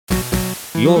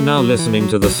You're now listening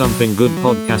to the Something Good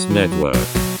Podcast Network.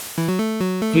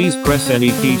 Please press any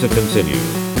key to continue.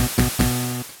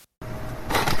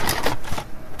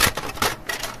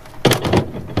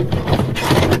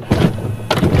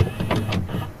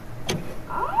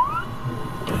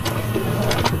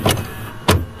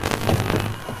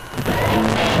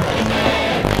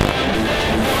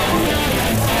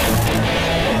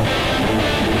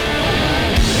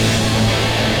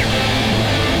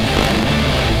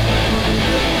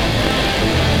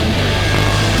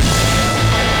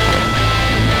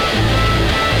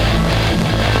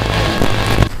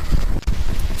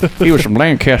 He was from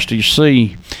Lancaster, you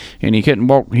see, and he couldn't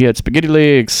walk. He had spaghetti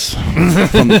legs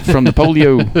from the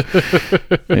polio,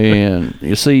 and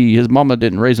you see, his mama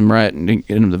didn't raise him right and didn't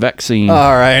get him the vaccine.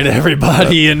 All right,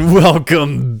 everybody, and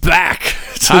welcome back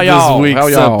to this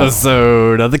week's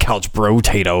episode of the Couch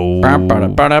Brotato.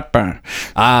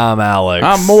 I'm Alex.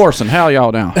 I'm Morrison. How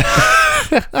y'all down?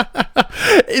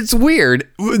 It's weird.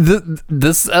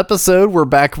 This episode, we're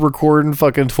back recording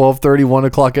fucking 12:30, 1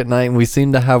 o'clock at night, and we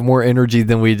seem to have more energy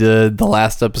than we did the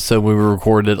last episode we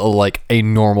recorded at like a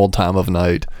normal time of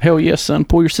night. Hell yes, son.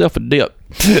 Pour yourself a dip.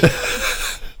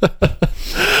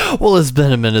 Well, it's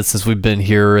been a minute since we've been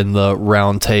here in the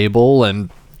round table,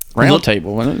 and round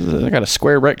table. I got a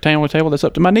square rectangle table that's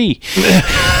up to my knee.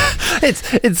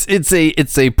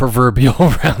 It's a proverbial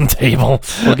round table.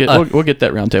 We'll get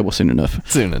that round table soon enough.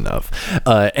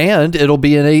 And it'll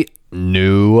be in a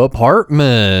new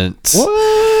apartment.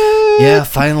 What? Yeah,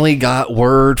 finally got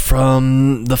word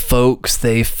from the folks.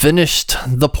 They finished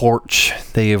the porch.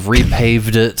 They have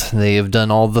repaved it. They have done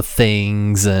all the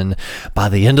things. And by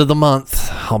the end of the month,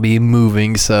 I'll be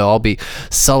moving. So I'll be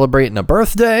celebrating a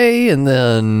birthday and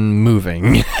then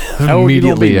moving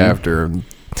immediately after.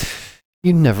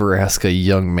 You never ask a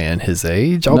young man his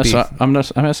age. I'm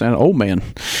asking an old man.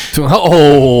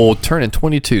 Oh, turning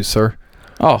 22, sir.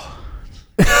 Oh.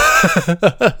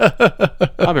 I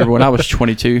remember when I was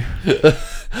 22.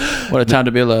 What a time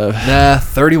to be alive.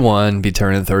 31. Be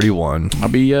turning 31. I'll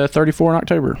be 34 in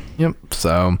October. Yep.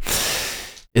 So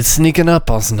it's sneaking up,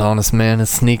 honest man.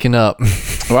 It's sneaking up.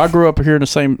 Well, I grew up here in the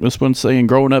same. This one saying,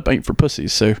 "Growing up ain't for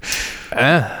pussies." So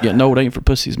getting old ain't for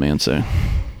pussies, man. So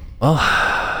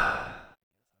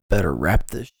better wrap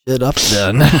this shit up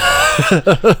then.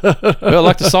 Well,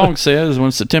 like the song says,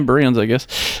 when September ends, I guess.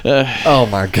 Oh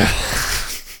my god.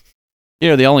 You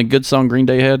know, the only good song Green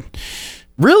Day had?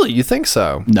 Really? You think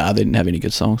so? Nah, they didn't have any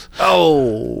good songs.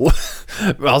 Oh.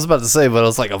 I was about to say, but I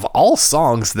was like, of all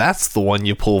songs, that's the one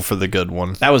you pull for the good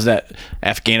one. That was that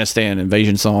Afghanistan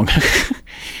invasion song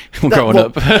growing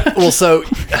up. Well, so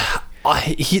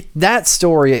that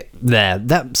story,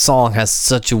 that song has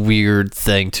such a weird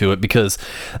thing to it because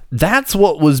that's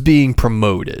what was being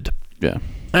promoted. Yeah.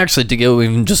 Actually, to go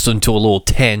even just into a little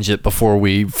tangent before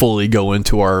we fully go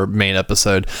into our main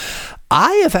episode,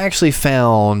 I have actually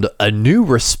found a new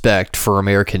respect for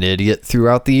American Idiot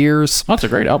throughout the years. That's a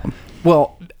great album.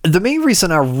 Well, the main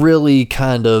reason I really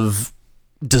kind of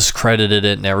discredited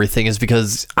it and everything is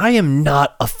because I am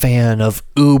not a fan of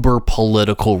uber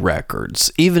political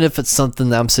records. Even if it's something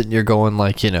that I'm sitting here going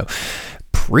like,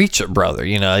 preach it, brother.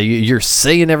 You're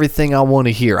saying everything I want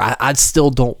to hear. I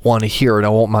still don't want to hear it. I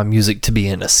want my music to be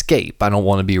an escape. I don't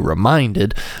want to be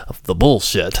reminded of the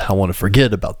bullshit. I want to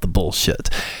forget about the bullshit.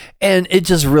 And it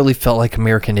just really felt like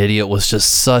American Idiot was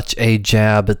just such a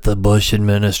jab at the Bush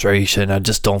administration. I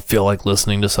just don't feel like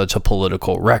listening to such a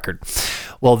political record.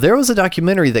 Well, there was a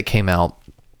documentary that came out.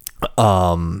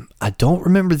 I don't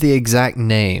remember the exact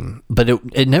name, but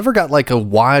it never got like a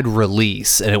wide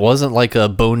release, and it wasn't like a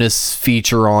bonus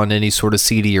feature on any sort of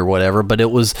CD or whatever, but it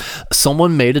was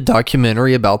someone made a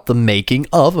documentary about the making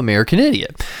of American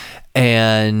Idiot.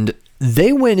 And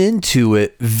they went into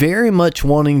it very much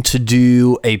wanting to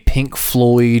do a Pink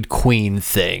Floyd Queen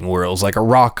thing, where it was like a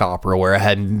rock opera where it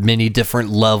had many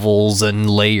different levels and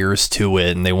layers to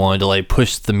it, and they wanted to like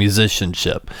push the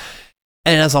musicianship.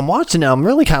 And as I'm watching it, I'm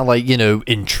really kind of like,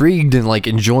 intrigued and like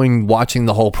enjoying watching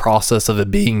the whole process of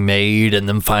it being made and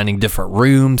them finding different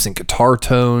rooms and guitar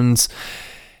tones.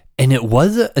 And it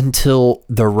wasn't until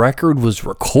the record was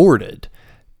recorded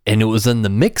and it was in the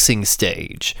mixing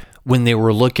stage when they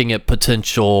were looking at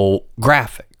potential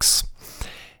graphics.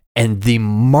 And the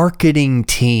marketing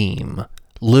team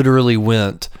literally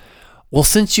went, well,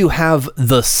 since you have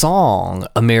the song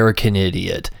American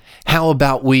Idiot, how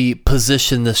about we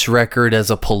position this record as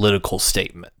a political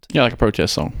statement? Yeah, like a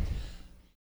protest song.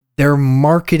 Their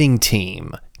marketing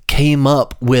team came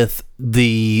up with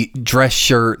the dress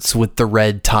shirts with the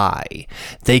red tie.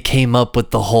 They came up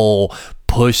with the whole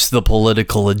push the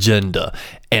political agenda.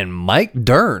 And Mike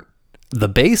Dirnt, the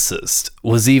bassist,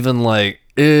 was even like,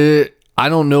 I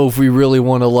don't know if we really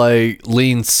want to like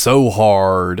lean so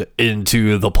hard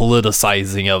into the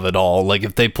politicizing of it all. Like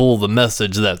if they pull the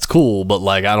message, that's cool, but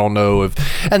like I don't know if,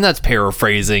 and that's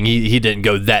paraphrasing. He didn't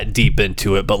go that deep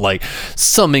into it, but like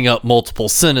summing up multiple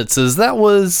sentences, that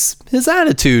was his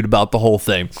attitude about the whole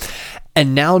thing.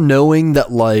 And now knowing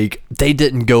that like they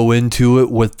didn't go into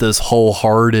it with this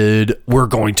wholehearted, we're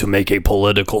going to make a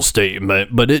political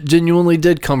statement, but it genuinely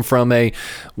did come from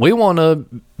we want to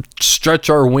stretch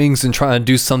our wings and try and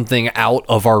do something out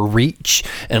of our reach,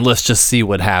 and let's just see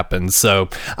what happens. So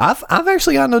I've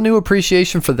actually gotten a new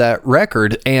appreciation for that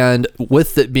record, and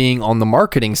with it being on the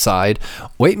marketing side,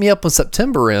 Wake Me Up When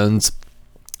September Ends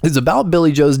is about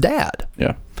Billy Joe's dad.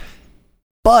 Yeah.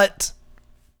 But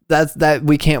that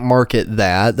we can't market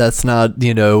that. That's not,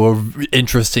 a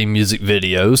interesting music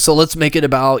video. So let's make it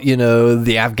about,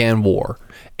 the Afghan war.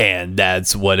 And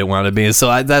that's what it wanted to be. So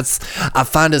I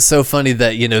find it so funny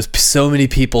that, so many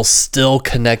people still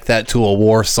connect that to a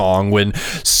war song when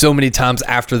so many times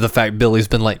after the fact, Billy's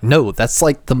been like, no, that's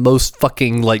like the most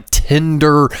fucking like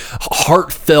tender,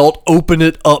 heartfelt, open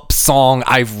it up song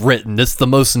I've written. It's the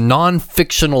most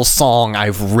non-fictional song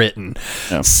I've written.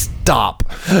 Yeah. Stop.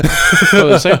 Well,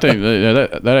 the same thing,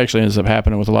 that actually ends up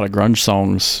happening with a lot of grunge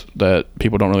songs that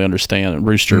people don't really understand.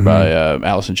 Rooster by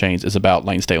Alice in Chains is about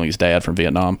Lane Staley's dad from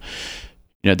Vietnam.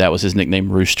 That was his nickname,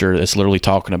 Rooster. It's literally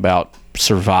talking about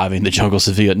surviving the jungles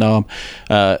of Vietnam.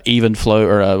 Even Flow,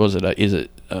 or was it?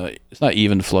 It's not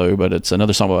Even Flow, but it's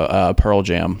another song by Pearl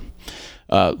Jam.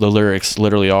 The lyrics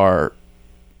literally are,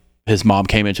 his mom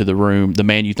came into the room. The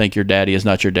man you think your daddy is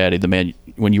not your daddy. The man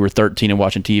when you were 13 and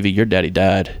watching TV, your daddy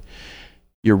died.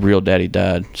 Your real daddy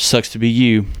died. Sucks to be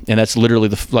you. And that's literally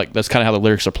that's kind of how the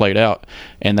lyrics are played out.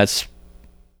 And that's,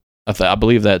 I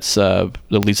believe that's the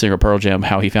lead singer of Pearl Jam,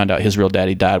 how he found out his real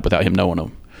daddy died without him knowing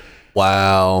him.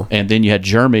 Wow. And then you had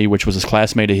Jeremy, which was his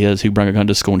classmate of his, who brought a gun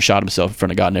to school and shot himself in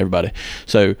front of God and everybody.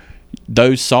 So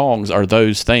those songs are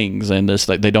those things, and this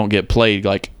like they don't get played.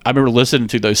 Like I remember listening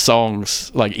to those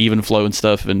songs, like Even Flow and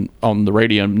stuff, and on the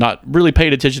radio, and not really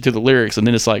paying attention to the lyrics. And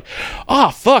then it's like,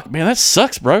 fuck, man, that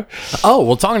sucks, bro. Oh,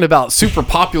 well, talking about super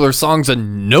popular songs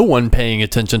and no one paying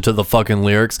attention to the fucking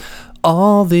lyrics.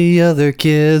 All the other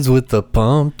kids with the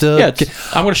pumped up. Yeah,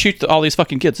 I'm going to shoot all these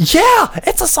fucking kids. Yeah,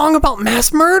 it's a song about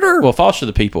mass murder. Well, Foster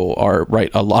the People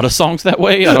write a lot of songs that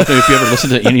way. I don't know if you ever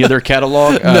listened to any of their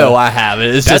catalog. No, I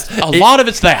haven't. It's just a lot of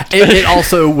it's that. It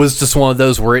also was just one of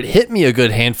those where it hit me a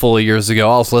good handful of years ago.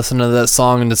 I was listening to that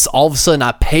song, and it's all of a sudden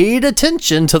I paid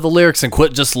attention to the lyrics and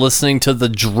quit just listening to the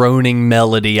droning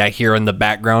melody I hear in the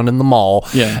background in the mall.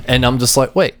 Yeah, and I'm just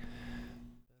like, wait.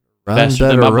 Run, faster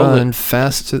better than my run, bullet.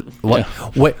 faster. What? Yeah.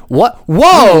 Wait, what?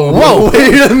 Whoa,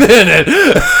 wait a minute.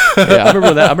 Yeah, I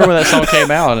remember when that song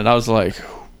came out, and I was like,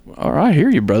 all right, I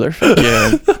hear you, brother.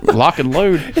 Yeah, lock and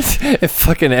load. It's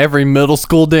fucking every middle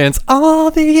school dance. All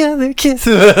the other kids.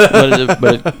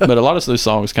 but a lot of those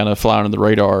songs kind of fly under the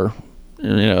radar.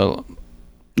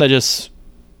 They just,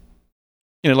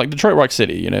 like Detroit Rock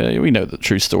City. We know the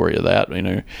true story of that.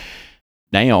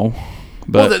 Now.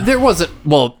 But there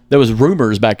was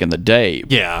rumors back in the day.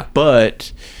 Yeah.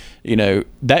 But,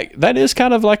 that is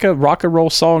kind of like a rock and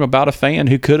roll song about a fan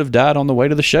who could have died on the way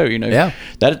to the show, Yeah.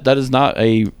 That is not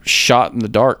a shot in the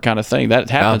dark kind of thing.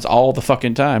 That happens all the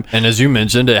fucking time. And as you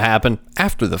mentioned, it happened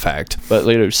after the fact.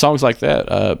 But, songs like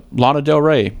that, Lana Del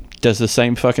Rey does the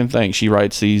same fucking thing. She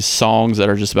writes these songs that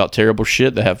are just about terrible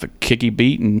shit that have a kicky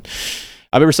beat. And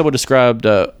I remember someone described...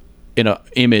 in an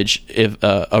image, if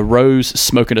a rose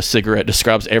smoking a cigarette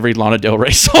describes every Lana Del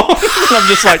Rey song. I'm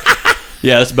just like,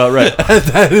 yeah, that's about right.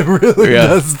 That really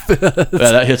does fit.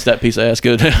 Yeah, that hits that piece of ass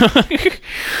good.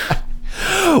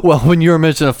 Well, when you were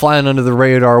mentioning flying under the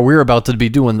radar, we're about to be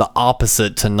doing the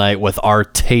opposite tonight with our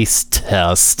taste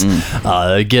test.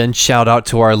 Again, shout out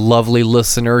to our lovely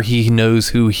listener. He knows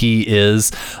who he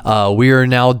is. We are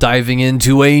now diving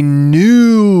into a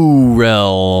new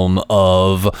realm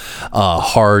of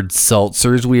hard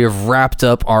seltzers. We have wrapped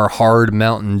up our hard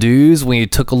Mountain Dews. We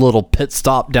took a little pit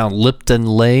stop down Lipton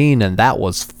Lane, and that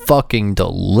was fucking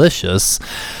delicious.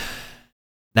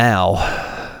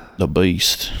 Now... The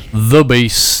Beast.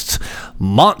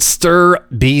 Monster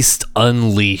Beast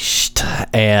Unleashed.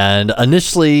 And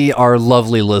initially, our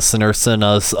lovely listener sent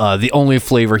us the only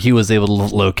flavor he was able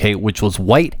to locate, which was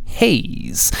White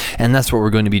Haze. And that's what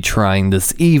we're going to be trying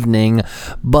this evening.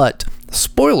 But,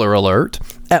 spoiler alert,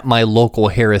 at my local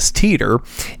Harris Teeter,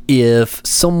 if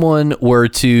someone were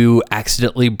to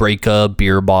accidentally break a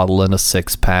beer bottle in a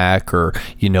 6-pack, or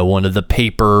one of the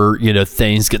paper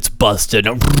things gets busted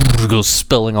and goes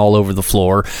spilling all over the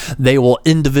floor, they will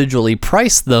individually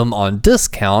price them on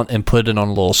discount and put it on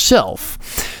a little shelf.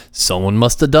 someone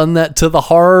must have done that to the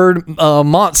hard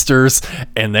monsters,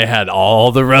 and they had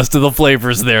all the rest of the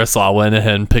flavors there, so I went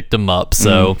ahead and picked them up.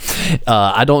 So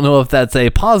I don't know if that's a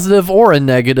positive or a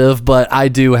negative, but I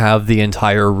do have the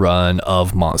entire run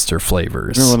of monster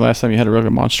flavors. Remember when the last time you had a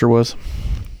regular monster was?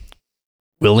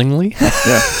 Willingly?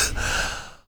 Yeah.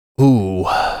 Ooh.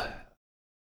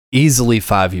 Easily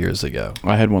 5 years ago.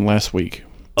 I had one last week.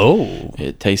 Oh.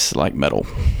 It tastes like metal.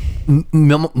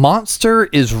 Monster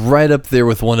is right up there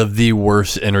with one of the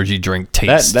worst energy drink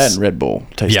tastes. That and Red Bull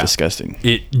tastes disgusting.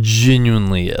 It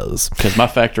genuinely is. Because my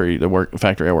factory I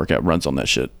work at runs on that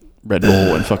shit. Red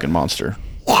Bull and fucking Monster.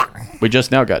 We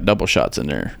just now got double shots in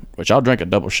there, which I'll drink a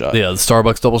double shot. Yeah, the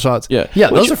Starbucks double shots. Yeah,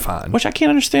 those are fine. Which I can't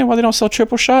understand why they don't sell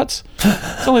triple shots.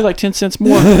 It's only like 10 cents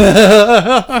more.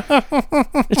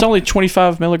 It's only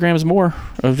 25 milligrams more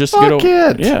of just good old.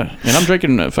 Yeah, and I'm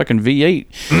drinking a fucking V8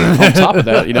 on top of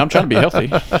that. I'm trying to be healthy.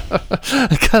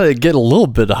 I gotta get a little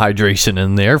bit of hydration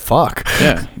in there. Fuck.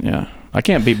 Yeah. I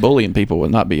can't be bullying people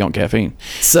and not be on caffeine.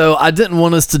 So I didn't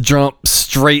want us to jump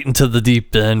straight into the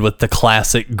deep end with the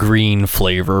classic green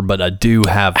flavor, but I do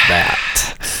have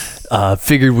that.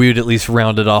 Figured we would at least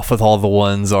round it off with all the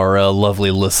ones our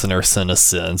lovely listener sent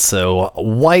us in. So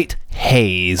White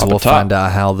Haze, we'll find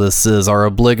out how this is. Our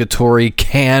obligatory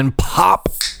can pop.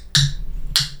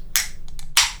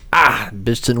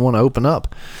 Bitch didn't want to open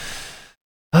up.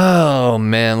 Oh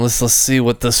man, let's see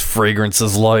what this fragrance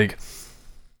is like.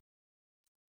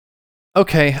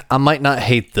 Okay, I might not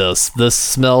hate this. This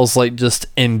smells like just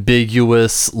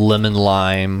ambiguous lemon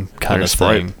lime kind of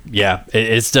thing. Sprite. Yeah,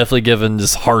 it's definitely given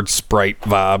just hard Sprite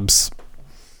vibes. At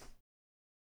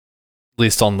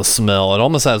least on the smell. It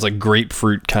almost has a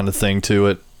grapefruit kind of thing to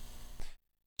it.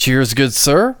 Cheers, good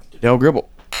sir. Del Gribble.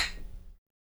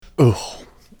 Ooh.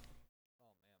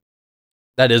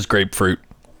 That is grapefruit.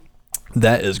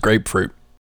 No.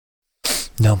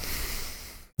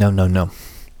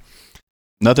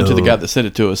 Nothing to the guy that sent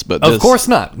it to us, but of course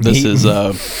not. This is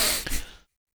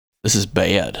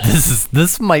bad.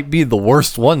 This might be the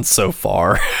worst one so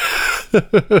far.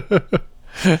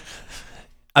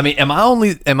 I mean, am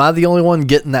I the only one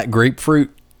getting that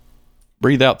grapefruit?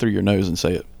 Breathe out through your nose and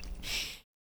say it.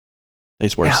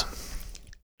 Tastes worse.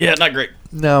 Yeah, not great.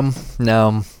 No.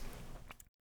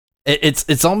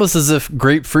 It's almost as if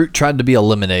grapefruit tried to be a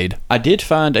lemonade. I did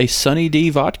find a Sunny D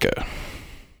vodka.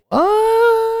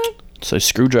 What? So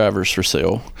screwdrivers for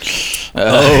sale.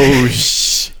 Oh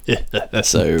shit!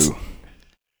 So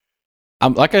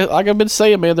I'm like I've been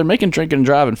saying, man, they're making drinking and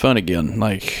driving fun again.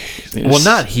 Like, well,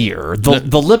 not here.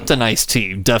 The Lipton iced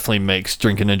tea definitely makes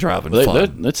drinking and driving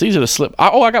fun. It's easy to slip.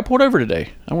 I got pulled over today.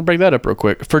 I'm gonna bring that up real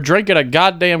quick for drinking a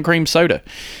goddamn cream soda.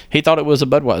 He thought it was a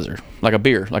Budweiser, like a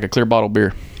beer, like a clear bottle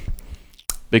beer.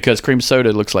 Because cream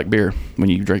soda looks like beer when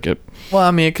you drink it. Well,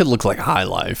 I mean, it could look like High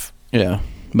Life. Yeah.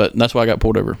 But that's why I got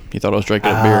pulled over. He thought I was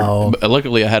drinking a beer. But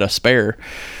luckily, I had a spare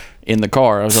in the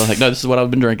car. I was like, no, this is what I've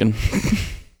been drinking.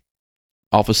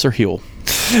 Officer Hill.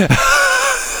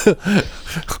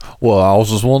 Well, I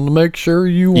was just wanting to make sure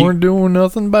you weren't doing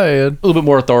nothing bad. A little bit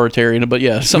more authoritarian, but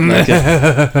yeah, something like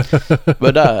that.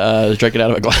 But I was drinking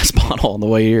out of a glass bottle on the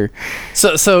way here.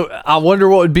 So I wonder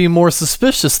what would be more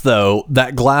suspicious, though,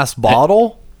 that glass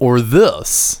bottle or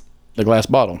this? The glass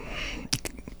bottle.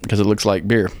 Because it looks like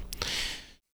beer.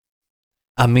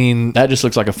 I mean, that just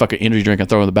looks like a fucking energy drink I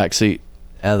throw in the back seat.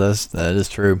 Yeah, that is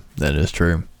true. It's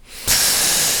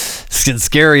getting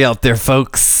scary out there,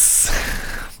 folks.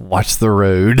 Watch the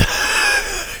road.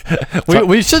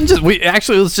 we should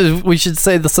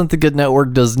say the Something Good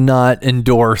Network does not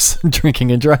endorse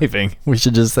drinking and driving. We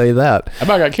should just say that. I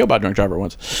about got killed by a drunk driver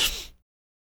once.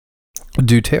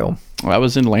 Do tell. I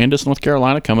was in Landis, North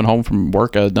Carolina, coming home from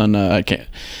work. I was done.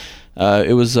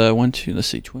 It was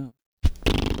 12.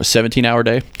 A 17-hour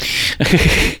day.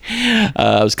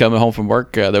 I was coming home from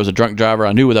work. There was a drunk driver.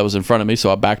 I knew that was in front of me,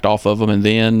 so I backed off of them, and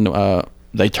then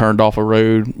they turned off a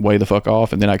road, way the fuck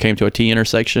off, and then I came to a T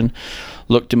intersection,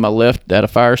 looked to my left at a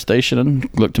fire station,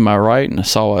 looked to my right, and I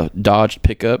saw a Dodge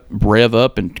pickup rev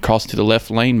up and cross to the left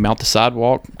lane, mount the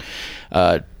sidewalk,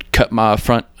 cut my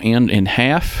front end in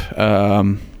half,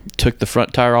 took the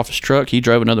front tire off his truck. He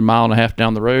drove another 1.5 miles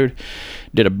down the road,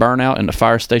 did a burnout in the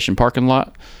fire station parking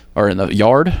lot, or in the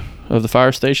yard of the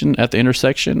fire station at the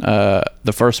intersection.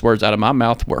 The first words out of my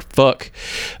mouth were fuck.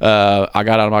 I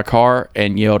got out of my car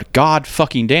and yelled, God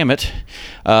fucking damn it.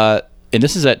 And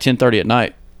this is at 10:30 at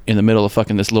night in the middle of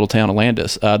fucking this little town of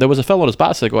Landis. There was a fellow on his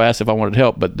bicycle, asked if I wanted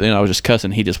help, but then I was just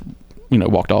cussing. He just,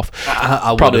 walked off.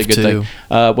 I Probably a good too. thing.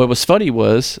 What was funny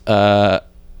was I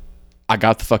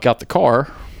got the fuck out the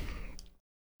car,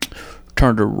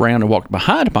 turned around and walked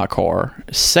behind my car,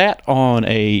 sat on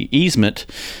a easement,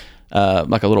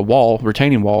 like a little wall,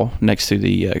 retaining wall next to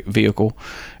the vehicle,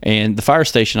 and the fire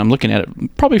station, I'm looking at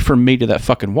it probably from me to that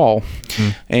fucking wall,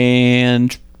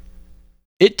 and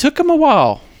it took them a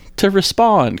while to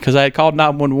respond because I had called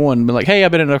 911 and been like, hey,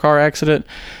 I've been in a car accident.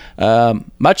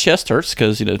 My chest hurts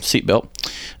because, seatbelt,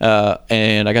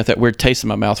 and I got that weird taste in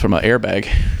my mouth from an airbag,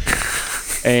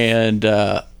 and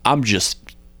I'm just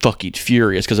fucking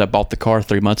furious because I bought the car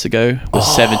 3 months ago with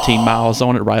 17 miles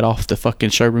on it right off the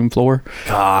fucking showroom floor.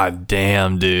 God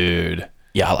damn, dude.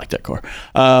 Yeah, I like that car.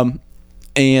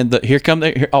 And here come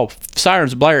the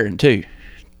sirens blaring too,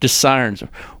 just sirens.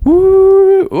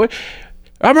 Woo!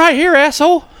 I'm right here,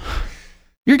 asshole.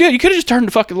 You're good. You could have just turned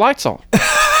the fucking lights on.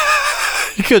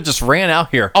 You could have just ran out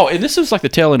here. Oh, and this was like the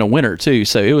tail end of winter too,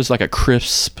 so it was like a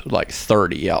crisp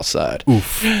 30 outside.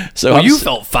 Oof. So you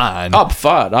felt fine. I'm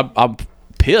fine. I'm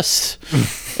pissed.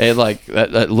 And like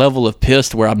that level of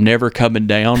pissed where I'm never coming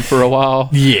down for a while.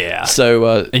 Yeah.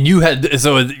 So and you had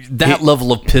that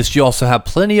level of pissed. You also have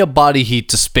plenty of body heat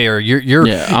to spare.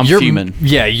 I'm fuming.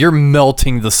 Yeah, you're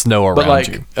melting the snow around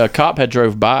you. A cop had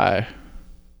drove by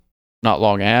not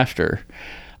long after.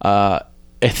 And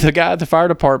the guy at the fire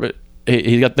department,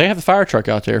 they have the fire truck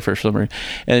out there for some reason,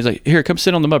 and he's like, "Here, come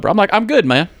sit on the mud." I'm like, "I'm good,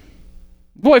 man.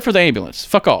 Wait for the ambulance.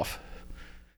 Fuck off."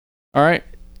 All right.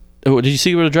 Oh, did you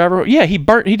see where the driver? Yeah, he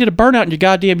did a burnout in your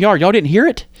goddamn yard. Y'all didn't hear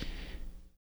it?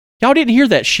 Y'all didn't hear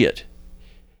that shit.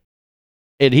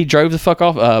 And he drove the fuck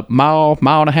off mile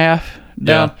and a half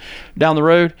down the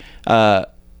road. I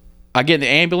get in the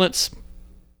ambulance.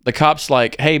 The cop's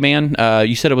like, "Hey, man,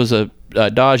 you said it was a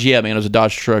Dodge?" "Yeah, man, it was a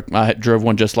Dodge truck. I drove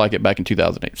one just like it back in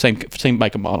 2008. Same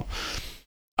make and model."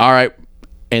 All right.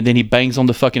 And then he bangs on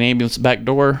the fucking ambulance back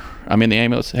door. I'm in the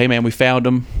ambulance. "Hey, man, we found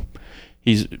him.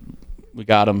 We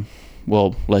got him.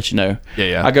 We'll let you know."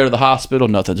 Yeah. I go to the hospital.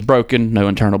 Nothing's broken. No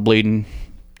internal bleeding.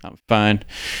 I'm fine.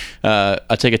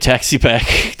 I take a taxi back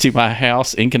to my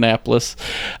house in Kannapolis.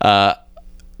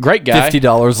 Great guy.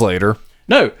 $50 later.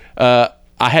 No.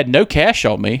 I had no cash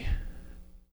on me.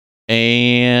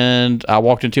 And I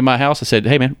walked into my house. I said,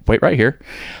 "Hey, man, wait right here."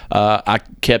 I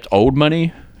kept old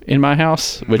money in my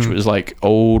house, which was like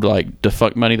old, like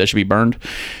defunct money that should be burned.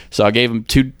 So I gave him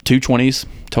two 20s,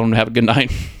 told him to have a good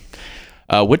night.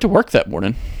 Went to work that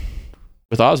morning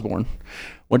with Osborne.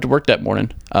 Went to work that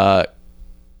morning. Got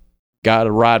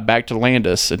a ride back to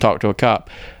Landis and talked to a cop.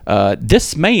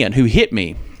 This man who hit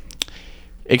me,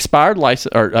 expired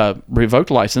license or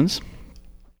revoked license,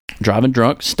 driving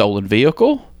drunk, stolen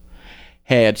vehicle,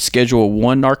 had Schedule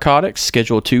 1 narcotics,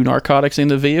 Schedule 2 narcotics in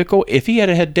the vehicle. If he had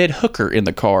a dead hooker in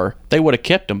the car, they would have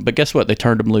kept him. But guess what? They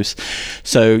turned him loose.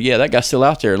 So, yeah, that guy's still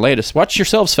out there. Landis, watch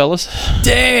yourselves, fellas.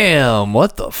 Damn,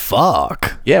 what the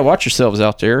fuck? Yeah, watch yourselves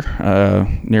out there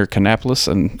near Kannapolis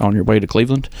and on your way to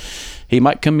Cleveland. He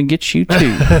might come and get you,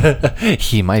 too.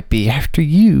 He might be after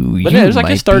you. But you it was like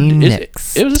might his third. be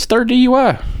next. It was his third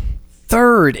DUI.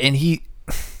 Third, and he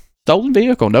Stolen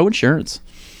vehicle, no insurance.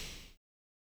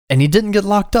 And he didn't get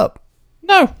locked up.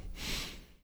 No.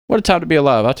 What a time to be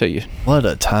alive, I tell you. What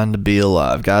a time to be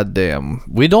alive. Goddamn.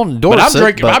 We don't endorse but I'm it.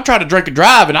 drinking. I'm trying to drink and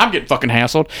drive, and I'm getting fucking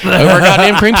hassled over a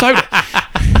goddamn cream soda.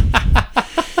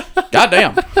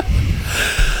 Goddamn.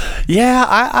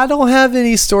 Yeah, I don't have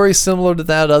any stories similar to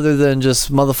that other than just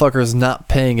motherfuckers not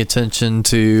paying attention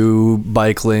to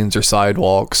bike lanes or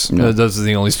sidewalks. No. Those are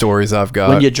the only stories I've got.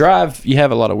 When you drive, you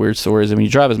have a lot of weird stories. I mean,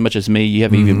 you drive as much as me, you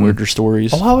have even weirder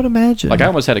stories. Oh, I would imagine. Like, I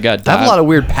almost had a guy die. I have a lot of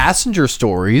weird passenger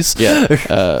stories. Yeah.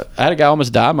 I had a guy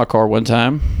almost die in my car one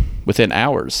time within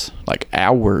hours. Like,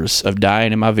 hours of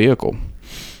dying in my vehicle.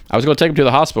 I was going to take him to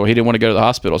the hospital. He didn't want to go to the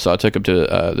hospital, so I took him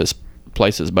to this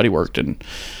place his buddy worked and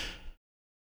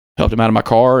helped him out of my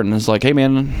car, and was like, "Hey,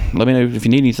 man, let me know if you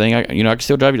need anything. I can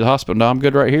still drive you to the hospital." "No, I'm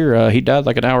good right here." He died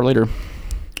like an hour later.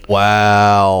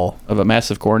 Wow. Of a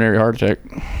massive coronary heart attack.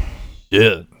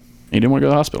 Yeah. He didn't want to go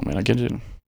to the hospital, man. I get it.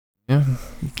 Yeah.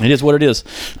 It is what it is.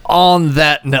 On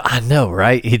that, no, I know,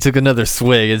 right? He took another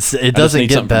swig. It doesn't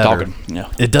get better. Yeah.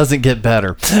 It doesn't get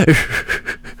better.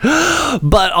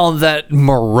 But on that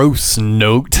morose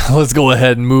note, let's go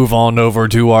ahead and move on over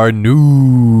to our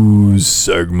news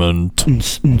segment.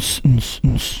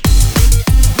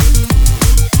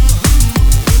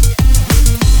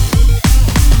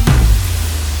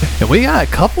 And we got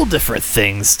a couple different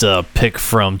things to pick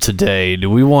from today.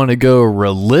 Do we want to go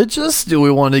religious? Do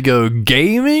we want to go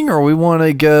gaming? Or we want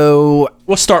to go...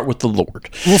 We'll start with the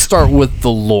Lord. We'll start with the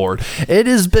Lord. It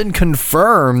has been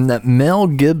confirmed that Mel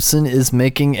Gibson is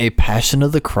making a Passion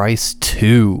of the Christ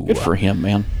 2. Good for him,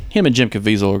 man. Him and Jim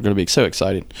Caviezel are going to be so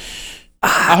excited.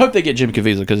 I hope they get Jim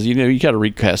Caviezel because you got to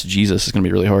recast Jesus. It's going to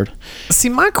be really hard. See,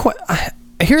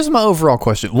 here's my overall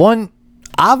question. One,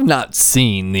 I've not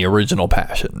seen the original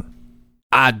Passion.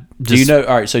 Do you know?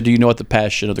 All right. So, do you know what the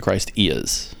Passion of the Christ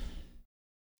is?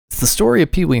 It's the story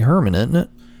of Pee Wee Herman, isn't it?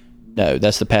 No,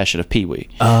 that's the Passion of Pee Wee.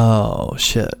 Oh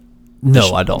shit!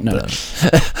 No, I don't know.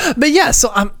 But yeah,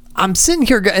 so I'm sitting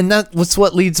here, and that's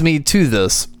what leads me to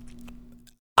this.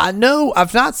 I know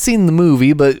I've not seen the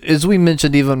movie, but as we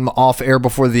mentioned even off air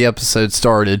before the episode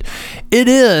started, it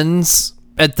ends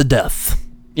at the death.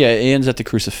 Yeah, it ends at the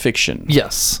crucifixion.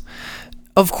 Yes.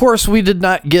 Of course, we did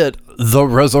not get the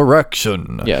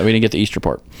resurrection. Yeah, we didn't get the Easter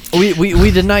part. We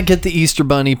did not get the Easter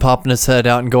bunny popping his head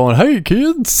out and going, "Hey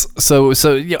kids!" So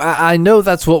I know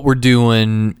that's what we're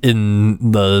doing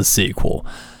in the sequel,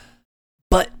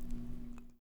 but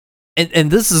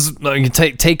and this is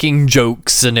taking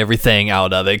jokes and everything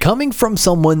out of it, coming from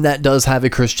someone that does have a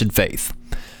Christian faith.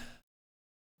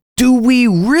 Do we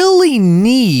really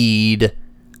need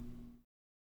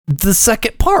the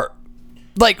second part?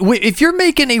 Like, if you're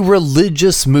making a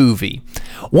religious movie,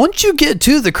 once you get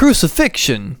to the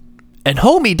crucifixion and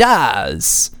homie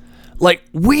dies, like,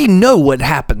 we know what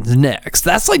happens next.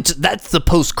 That's the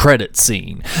post-credit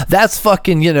scene. That's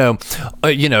fucking,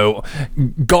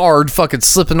 guard fucking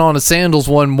slipping on his sandals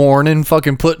one morning,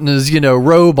 fucking putting his,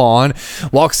 robe on,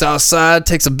 walks outside,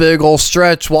 takes a big old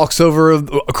stretch, walks over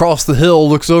across the hill,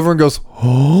 looks over and goes,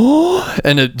 oh,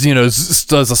 and it,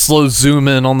 does a slow zoom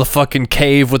in on the fucking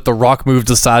cave with the rock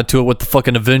moved aside to it with the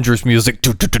fucking Avengers music,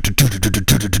 and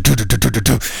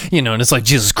it's like,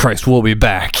 Jesus Christ, we'll be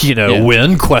back,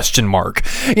 when? Question mark.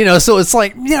 So it's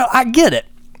like, I get it,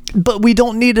 but we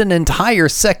don't need an entire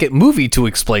second movie to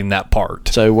explain that part.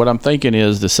 So what I'm thinking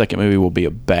is the second movie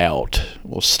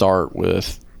we'll start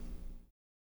with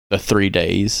the 3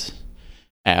 days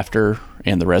after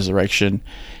and the resurrection,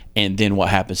 and then what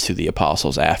happens to the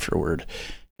apostles afterward.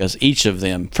 Because each of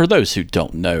them, for those who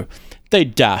don't know, they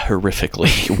die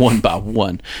horrifically one by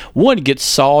one. One gets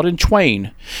sawed in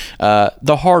twain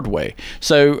the hard way.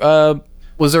 So,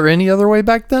 was there any other way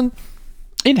back then?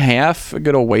 In half, a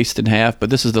good old waist in half,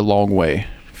 but this is the long way.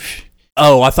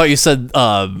 Oh, I thought you said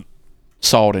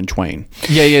sawed in twain.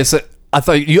 Yeah. So I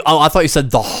thought you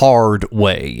said the hard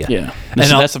way. Yeah,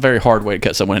 that's a very hard way to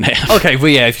cut someone in half. Okay, well,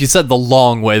 yeah, if you said the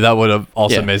long way, that would have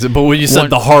also made it. But when you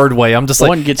said the hard way, I'm just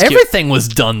like, everything was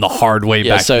done the hard way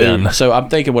back then. So I'm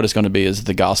thinking what it's going to be is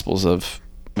the Gospels of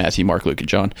Matthew, Mark, Luke, and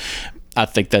John. I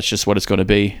think that's just what it's going to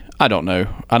be. I don't know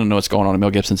what's going on in Mel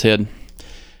Gibson's head.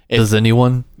 Does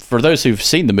anyone? For those who've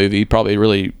seen the movie, can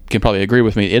agree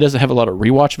with me. It doesn't have a lot of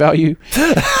rewatch value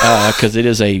because it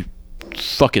is a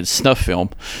fucking snuff film.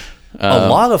 A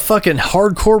lot of fucking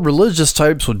hardcore religious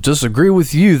types would disagree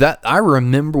with you. That I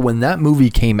remember when that movie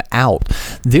came out,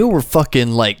 there were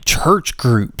fucking like church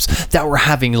groups that were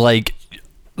having like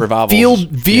revivals,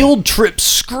 field trip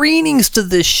screenings to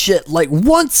this shit like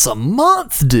once a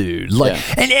month, dude.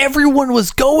 And everyone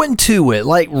was going to it.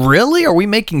 Like, really? Are we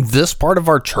making this part of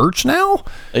our church now?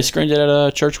 They screened it at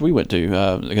a church we went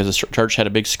to because the church had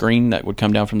a big screen that would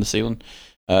come down from the ceiling.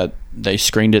 They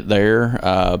screened it there.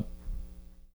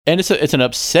 And it's an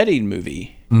upsetting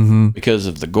movie because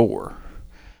of the gore.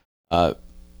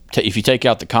 If you take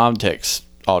out the context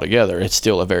altogether, it's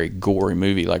still a very gory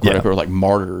movie, like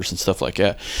martyrs and stuff like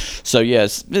that. So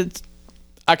yes,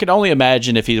 I could only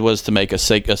imagine if he was to make a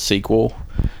sequel,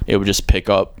 it would just pick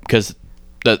up, because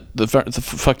the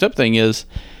fucked up thing is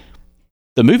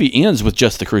the movie ends with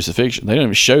just the crucifixion. They don't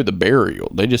even show the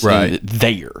burial. They just end it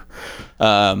there.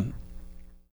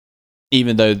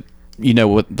 Even though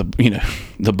what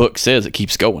the book says, it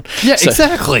keeps going. Yeah, so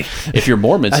exactly. If you're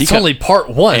Mormons, that's only part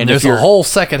one, and there's a whole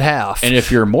second half. And if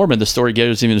you're a Mormon, the story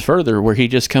goes even further, where he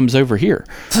just comes over here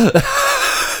to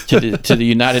the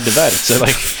United Divided,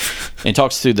 and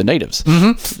talks to the natives.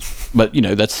 But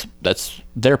that's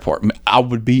their part. I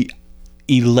would be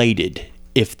elated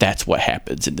if that's what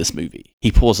happens in this movie.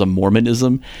 He pulls a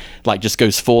Mormonism, just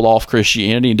goes full off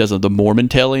Christianity and does the Mormon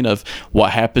telling of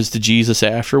what happens to Jesus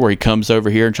after, where he comes over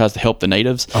here and tries to help the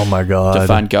natives. Oh my God. To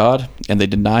find God, and they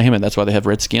deny him, and that's why they have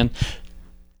red skin.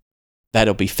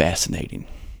 That'll be fascinating.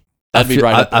 That'd be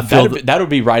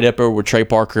right up over with Trey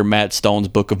Parker, Matt Stone's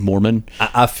Book of Mormon.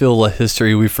 I feel a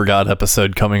History We Forgot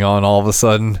episode coming on all of a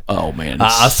sudden. Oh man,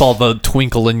 I saw the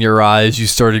twinkle in your eyes. You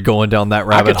started going down that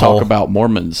rabbit hole. I could talk about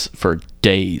Mormons for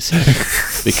days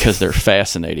because they're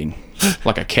fascinating,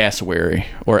 like a cassowary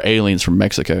or aliens from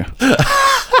Mexico.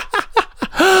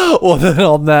 Well, then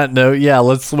on that note,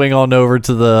 let's swing on over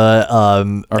to the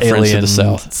our friends to the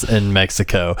south in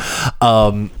Mexico.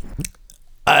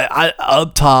 I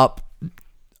up top,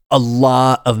 a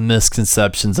lot of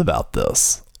misconceptions about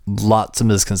this. Lots of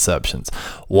misconceptions.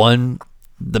 One,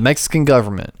 the Mexican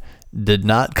government did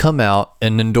not come out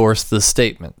and endorse this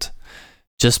statement.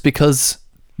 Just because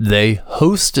they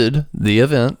hosted the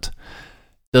event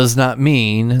does not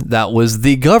mean that was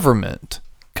the government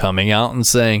coming out and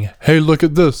saying, hey, look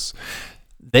at this.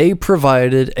 They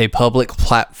provided a public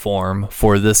platform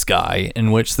for this guy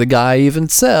in which the guy even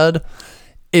said,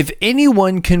 if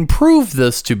anyone can prove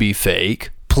this to be fake,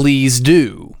 please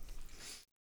do.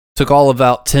 Took all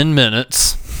about 10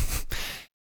 minutes.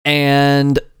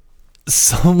 And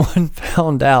someone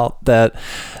found out that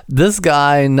this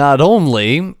guy not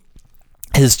only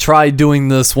has tried doing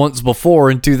this once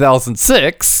before in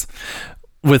 2006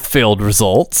 with failed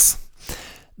results,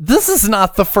 this is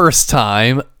not the first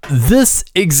time this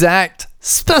exact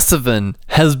specimen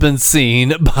has been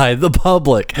seen by the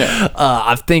public. Yeah.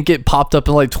 I think it popped up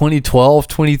in like 2012,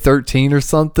 2013 or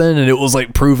something, and it was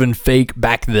like proven fake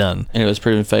back then. And it was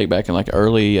proven fake back in like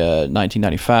early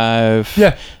 1995.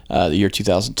 Yeah. The year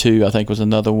 2002, I think, was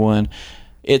another one.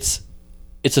 It's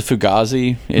a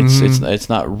fugazi. It's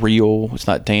not real. It's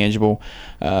not tangible.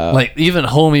 Like even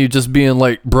homie just being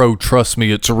like, bro, trust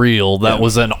me, it's real. That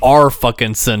was in our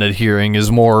fucking Senate hearing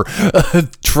is more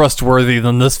trustworthy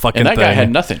than this fucking and that thing. guy had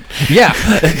nothing. Yeah,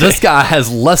 this guy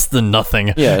has less than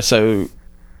nothing. Yeah, so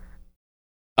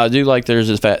I do like there's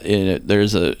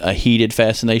a heated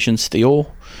fascination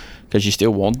still, because you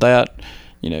still want that.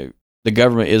 You know, the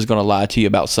government is going to lie to you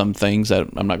about some things that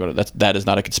I'm not going to. That is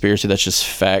not a conspiracy. That's just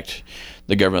fact.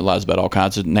 The government lies about all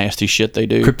kinds of nasty shit they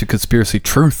do. Cryptic conspiracy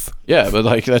truth. Yeah, but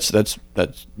like that's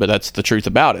the truth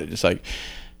about it. It's like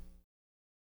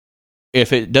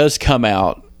if it does come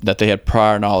out that they had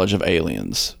prior knowledge of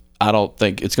aliens, I don't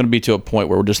think it's going to be to a point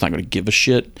where we're just not going to give a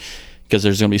shit, because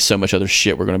there's going to be so much other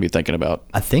shit we're going to be thinking about.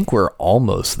 I think we're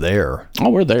almost there. Oh,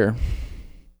 we're there.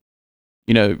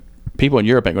 You know, people in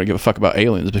Europe ain't going to give a fuck about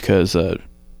aliens because they're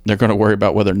going to worry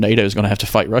about whether NATO is going to have to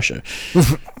fight Russia.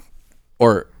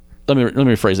 Or let me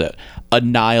rephrase that: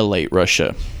 annihilate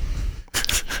Russia,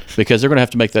 because they're going to have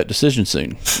to make that decision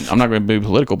soon. I'm not going to be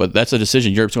political, but that's a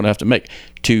decision Europe's going to have to make,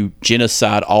 to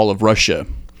genocide all of Russia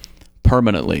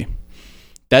permanently.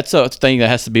 That's a thing that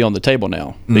has to be on the table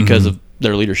now because of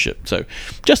their leadership. So,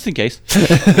 just in case,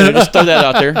 just throw that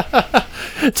out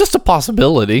there. Just a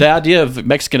possibility. The idea of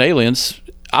Mexican aliens,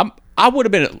 I would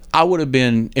have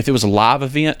been if it was a live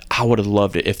event. I would have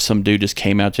loved it if some dude just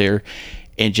came out there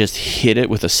and just hit it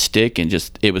with a stick and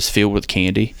just it was filled with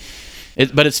candy.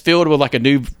 But it's filled with like a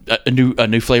new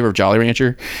flavor of Jolly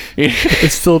Rancher.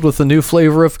 It's filled with a new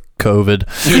flavor of COVID.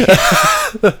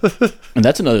 And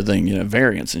that's another thing, you know,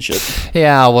 variants and shit.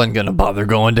 Yeah, I wasn't gonna bother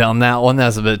going down that one.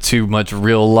 That's a bit too much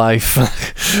real life.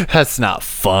 That's not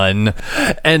fun.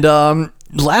 And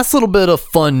last little bit of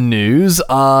fun news,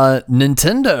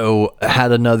 Nintendo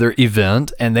had another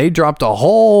event and they dropped a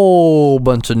whole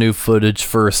bunch of new footage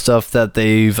for stuff that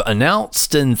they've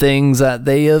announced and things that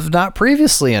they have not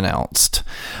previously announced.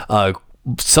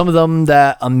 Some of them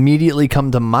that immediately come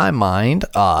to my mind,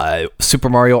 Super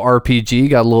Mario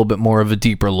RPG got a little bit more of a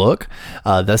deeper look.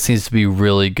 That seems to be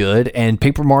really good. And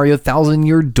Paper Mario Thousand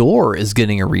Year Door is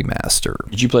getting a remaster.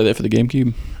 Did you play that for the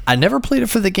GameCube? I never played it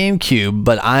for the GameCube,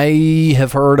 but I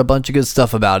have heard a bunch of good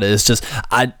stuff about it. It's just,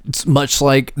 it's much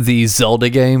like the Zelda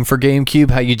game for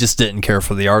GameCube, how you just didn't care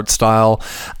for the art style.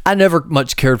 I never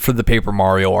much cared for the Paper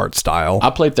Mario art style. I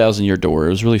played Thousand Year Door. It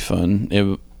was really fun.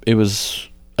 It was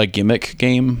a gimmick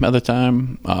game at the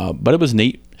time, but it was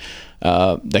neat.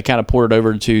 They kind of ported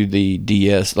over to the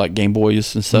DS, like Game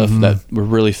Boys and stuff, that were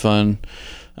really fun.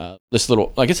 This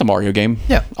little, like, it's a Mario game.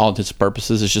 Yeah, all intents and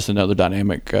purposes. It's just another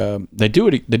dynamic. They do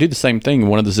the same thing in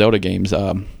one of the Zelda games,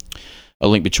 A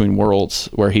Link Between Worlds,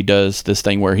 where he does this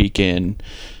thing where he can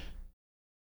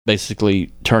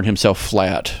basically turn himself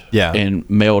flat and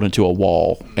meld into a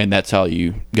wall, and that's how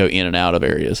you go in and out of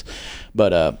areas.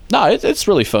 But no, it's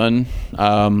really fun.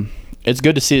 It's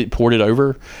good to see it ported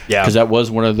over, because that was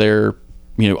one of their,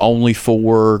 you know, only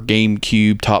 4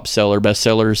 GameCube top seller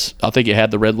bestsellers. I think it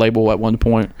had the red label at one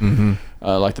point,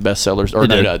 like the bestsellers, or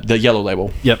the yellow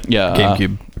label. Yep. Yeah,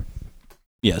 GameCube.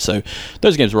 Yeah, so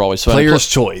those games were always fun. Player's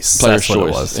Choice. Player's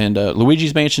Choice. And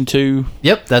Luigi's Mansion 2.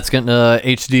 Yep, that's getting a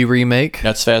HD remake.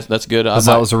 That's fast. That's good. Because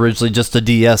that was originally just a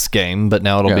DS game, but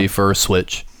now it'll be for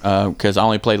Switch. Because I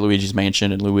only played Luigi's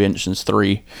Mansion and Luigi's Mansion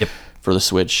 3 for the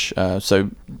Switch.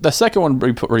 So the second one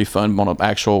would be pretty fun on an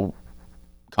actual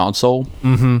console.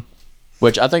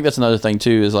 Which I think that's another thing,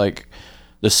 too, is like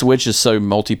the Switch is so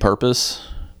multi-purpose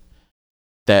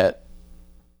that,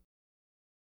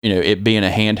 you know, it being a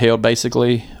handheld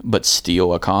basically, but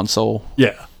still a console.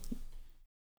 Yeah.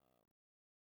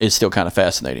 is still kind of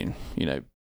fascinating. The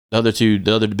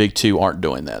other big two aren't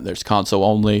doing that. There's console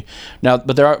only now,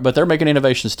 but they're making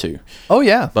innovations too. Oh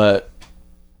yeah, but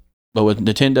with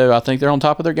Nintendo, I think they're on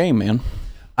top of their game, man.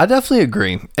 I definitely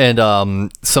agree.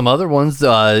 And some other ones,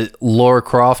 Lara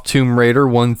Croft, Tomb Raider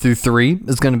 1 through 3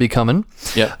 is going to be coming.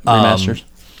 Yep, remasters.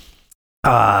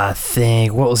 I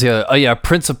think what was the other? Oh yeah,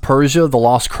 Prince of Persia: The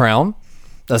Lost Crown.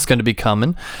 That's going to be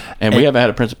coming. And we haven't had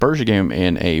a Prince of Persia game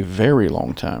in a very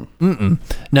long time.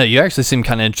 No, you actually seemed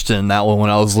kind of interested in that one when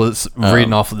I was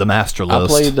reading off of the master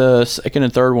list. I played the second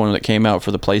and third one that came out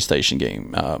for the PlayStation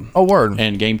game. Word.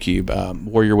 And GameCube,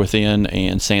 Warrior Within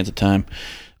and Sands of Time.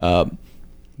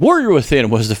 Warrior Within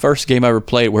was the first game I ever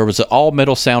played where it was an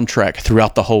all-metal soundtrack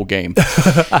throughout the whole game.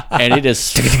 And it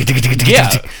is...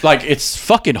 yeah, like, it's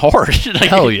fucking hard. Like,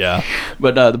 hell yeah.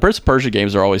 But the Prince of Persia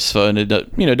games are always fun. It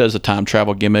does a time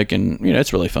travel gimmick, and,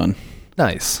 it's really fun.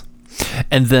 Nice.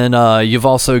 And then you've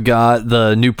also got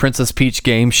the new Princess Peach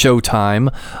game,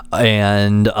 Showtime,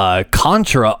 and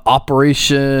Contra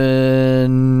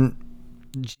Operation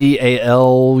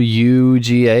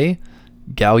Galuga?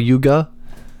 Galuga?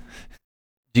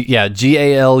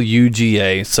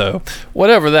 Galuga. So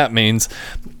whatever that means.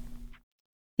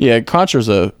 Yeah, Contra's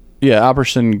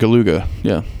Operation Galuga.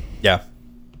 Yeah. Yeah.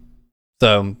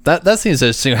 So that seems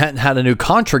interesting. Hadn't had a new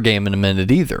Contra game in a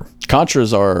minute either.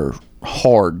 Contras are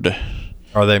hard.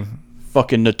 Are they?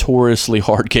 Fucking notoriously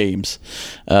hard games.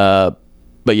 But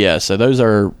yeah, so those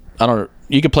are, I don't know,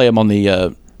 you could play them on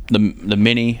the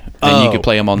mini, and you could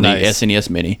play them on the SNES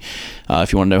mini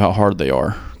if you want to know how hard they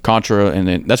are. Contra, and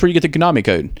then that's where you get the Konami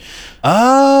code.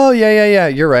 Oh, yeah.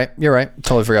 You're right.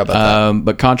 Totally forgot about that.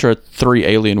 But Contra 3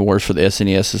 Alien Wars for the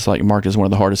SNES is like marked as one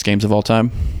of the hardest games of all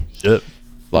time. Shit.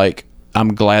 Like,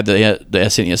 I'm glad that the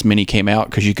SNES Mini came out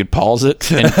because you could pause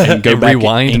it and go back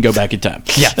rewind and go back in time.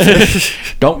 Yeah.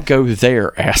 Don't go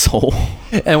there, asshole.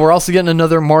 And we're also getting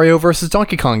another Mario versus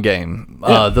Donkey Kong game.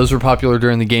 Yeah. Those were popular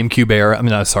during the GameCube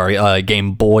era.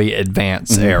 Game Boy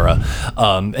Advance era.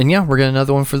 And yeah, we're getting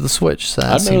another one for the Switch. So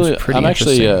that seems pretty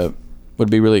interesting. Actually would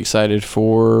be really excited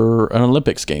for an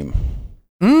Olympics game.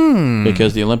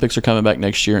 Because the Olympics are coming back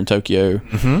next year in Tokyo,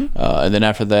 and then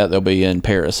after that they'll be in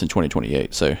Paris in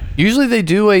 2028. So usually they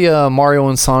do a Mario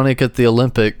and Sonic at the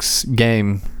Olympics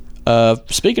game.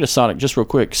 Speaking of Sonic, just real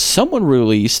quick, someone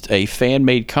released a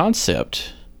fan-made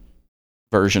concept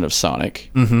version of Sonic,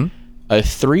 a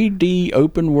 3D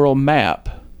open world map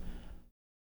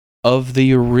of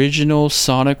the original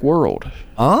Sonic world.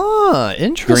 Ah,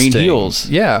 interesting. Green Hills,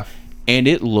 yeah, and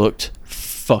it looked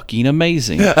fucking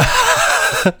amazing.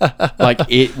 Like,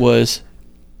 it was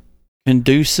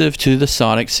conducive to the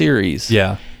Sonic series.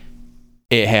 Yeah.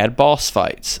 It had boss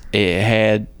fights. It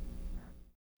had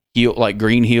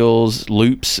green hills,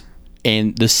 loops,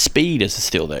 and the speed is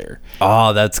still there.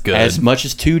 Oh, that's good. As much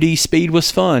as 2D speed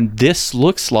was fun, this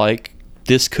looks like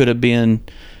this could have been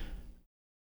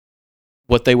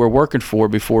what they were working for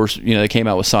before they came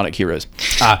out with Sonic Heroes.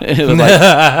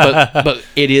 But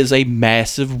it is a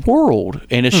massive world,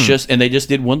 and it's and they just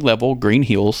did one level, Green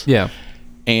Hills. Yeah.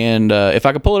 And if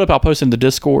I can pull it up, I'll post it in the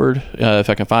Discord if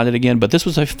I can find it again. But this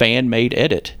was a fan-made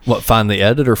edit. What, find the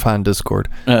edit or find Discord?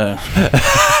 But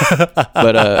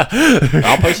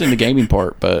I'll post it in the gaming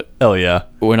part. But hell yeah,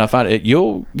 when I find it,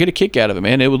 you'll get a kick out of it,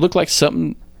 man. It would look like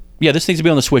something. Yeah, this needs to be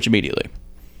on the Switch immediately.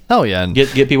 Hell yeah, and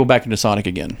get people back into Sonic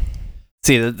again.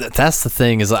 See, that's the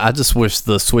thing, is I just wish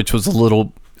the Switch was a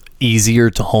little easier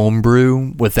to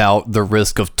homebrew without the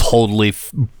risk of totally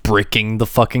bricking the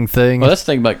fucking thing. Well, that's the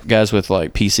thing about guys with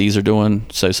like PCs are doing.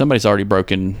 So somebody's already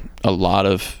broken a lot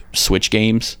of Switch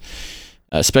games,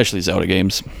 especially Zelda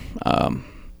games. The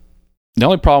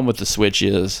only problem with the Switch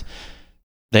is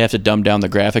they have to dumb down the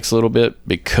graphics a little bit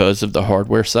because of the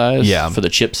hardware size, for the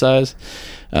chip size.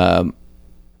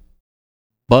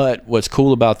 But what's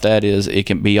cool about that is it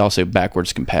can be also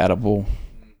backwards compatible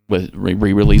with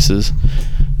re-releases.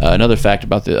 Another fact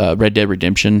about the Red Dead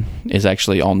Redemption is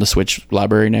actually on the Switch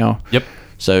library now. Yep.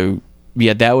 So,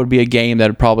 yeah, that would be a game that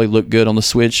would probably look good on the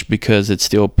Switch because it's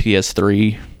still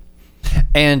PS3.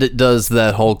 And it does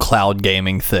that whole cloud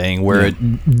gaming thing where it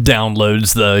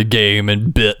downloads the game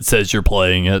in bits as you're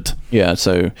playing it. Yeah,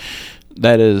 so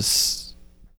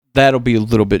that'll be a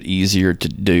little bit easier to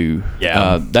do.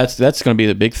 Yeah. That's going to be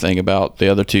the big thing about the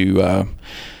other two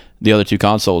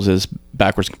consoles is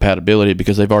backwards compatibility,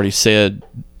 because they've already said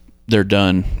they're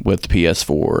done with the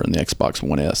PS4 and the Xbox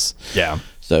One S. Yeah.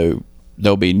 So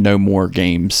there'll be no more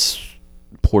games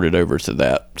ported over to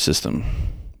that system,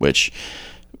 which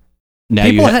now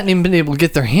people hadn't even been able to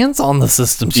get their hands on the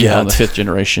systems yet. On the 5th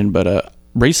generation, but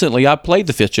recently I played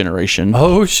the 5th generation.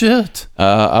 Oh shit!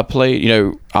 I played.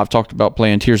 I've talked about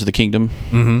playing Tears of the Kingdom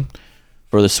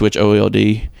for the Switch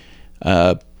OLED.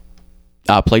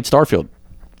 I played Starfield,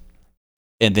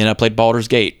 and then I played Baldur's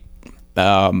Gate.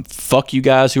 Fuck you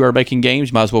guys who are making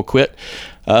games. Might as well quit.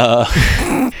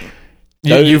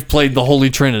 You've played the Holy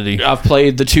Trinity. I've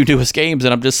played the 2 newest games,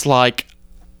 and I'm just like,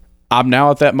 I'm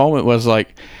now at that moment was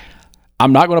like,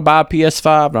 I'm not going to buy a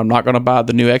PS5, and I'm not going to buy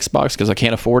the new Xbox because I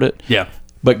can't afford it. Yeah.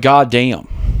 But goddamn,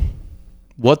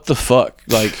 what the fuck?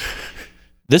 Like,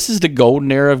 this is the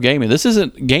golden era of gaming.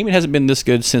 Gaming hasn't been this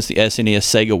good since the SNES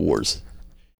Sega Wars.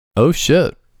 Oh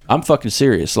shit. I'm fucking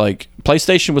serious. Like,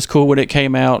 PlayStation was cool when it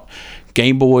came out.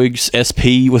 Game Boy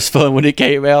SP was fun when it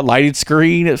came out. Lighted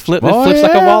screen, it flips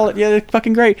like a wallet. Yeah, it's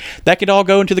fucking great. That could all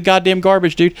go into the goddamn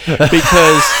garbage, dude.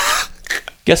 Because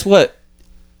guess what?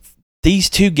 These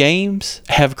 2 games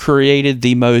have created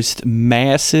the most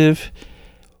massive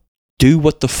do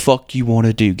what the fuck you want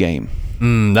to do game.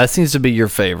 That seems to be your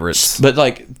favorites. But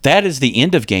like, that is the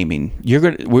end of gaming.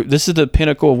 This is the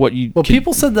pinnacle of what you. Well,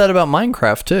 people said that about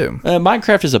Minecraft too.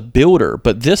 Minecraft is a builder,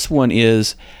 but this one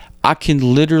is, I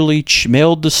can literally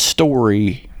meld the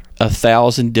story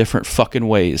 1,000 different fucking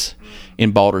ways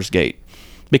in Baldur's Gate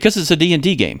because it's a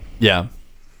D&D game. Yeah.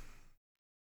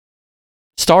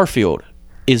 Starfield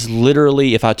is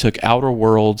literally, if I took Outer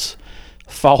Worlds,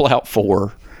 Fallout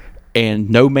 4, and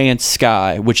No Man's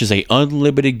Sky, which is a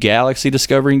unlimited galaxy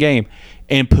discovering game,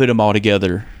 and put them all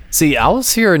together. See, I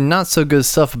was hearing not so good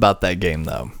stuff about that game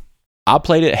though. I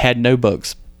played it, had no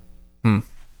bugs.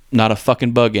 Not a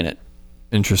fucking bug in it.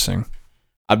 Interesting.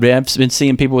 I've been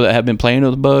seeing people that have been playing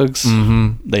with the bugs.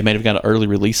 They may have got an early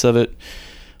release of it,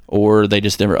 or they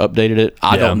just never updated it.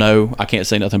 I don't know. I can't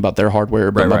say nothing about their hardware,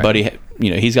 but my buddy,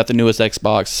 he's got the newest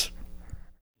Xbox.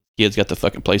 Kid's got the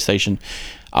fucking PlayStation.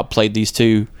 I played these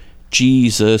 2.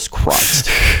 Jesus Christ.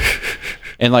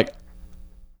 And like,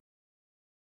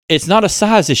 it's not a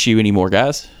size issue anymore,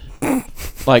 guys.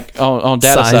 Like, on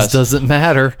data size doesn't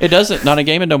matter. It doesn't. Not in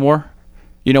gaming no more.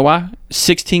 You know why?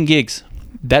 16 gigs.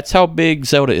 That's how big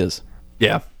Zelda is.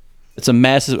 Yeah. It's a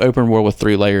massive open world with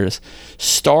 3 layers.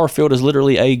 Starfield is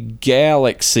literally a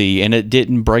galaxy, and it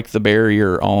didn't break the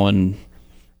barrier on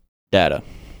data.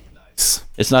 Nice.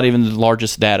 It's not even the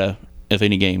largest data of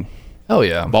any game. Oh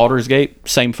yeah. Baldur's Gate,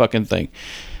 same fucking thing.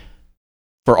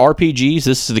 For RPGs,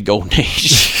 this is the golden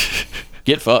age.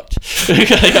 Get fucked.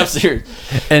 I'm serious.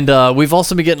 And we've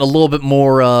also been getting a little bit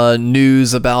more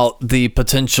news about the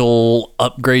potential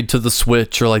upgrade to the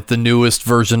Switch, or like the newest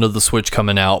version of the Switch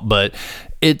coming out, but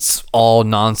it's all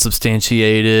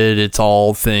non-substantiated. It's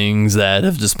all things that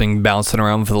have just been bouncing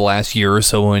around for the last year or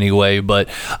so anyway. But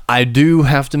I do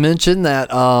have to mention that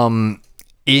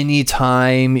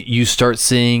anytime you start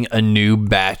seeing a new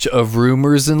batch of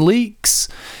rumors and leaks,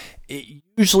 it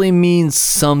usually means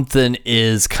something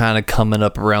is kind of coming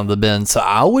up around the bend. So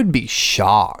I would be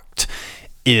shocked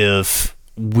if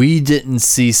we didn't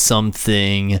see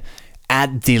something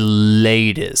at the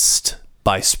latest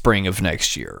by spring of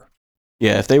next year.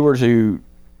 Yeah, if they were to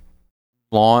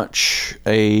launch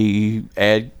a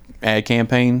ad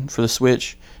campaign for the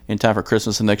Switch in time for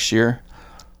Christmas of next year,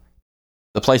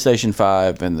 the PlayStation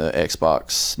 5 and the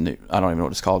Xbox, I don't even know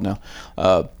what it's called now,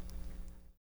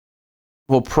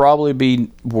 will probably be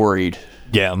worried.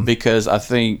 Yeah. Because I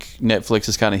think Netflix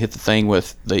has kind of hit the thing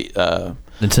with the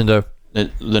Nintendo.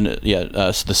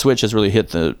 So the Switch has really hit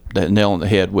the nail on the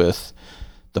head with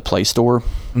the Play Store,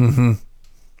 the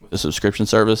subscription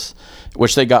service,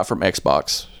 which they got from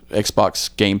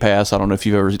Xbox Game Pass. I don't know if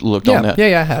you've ever looked on that.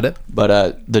 Yeah, I had it.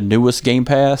 But the newest Game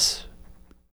Pass,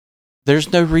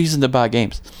 there's no reason to buy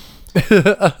games.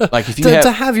 Like if you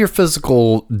to have your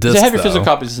physical disc, to have your physical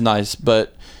copies is nice,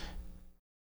 but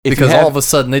because all of a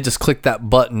sudden they just click that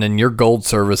button and your gold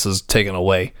service is taken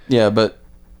away. Yeah, but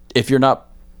if you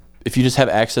just have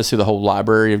access to the whole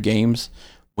library of games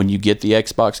when you get the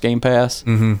Xbox Game Pass,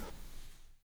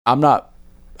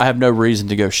 I have no reason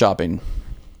to go shopping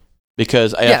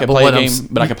because I can play a game,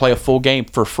 but I can play a full game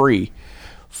for free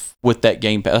with that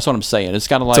Game Pass. That's what I'm saying. It's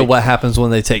kind of like. So what happens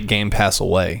when they take Game Pass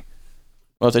away?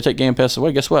 Well, if they take Game Pass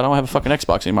away, guess what? I don't have a fucking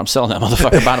Xbox anymore. I'm selling that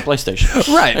motherfucker, buying a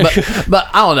PlayStation. Right, but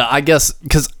I don't know. I guess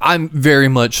because I'm very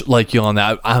much like you on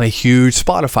that. I'm a huge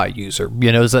Spotify user.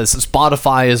 You know,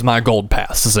 Spotify is my gold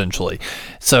pass essentially.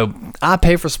 So I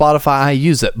pay for Spotify. I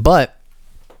use it. But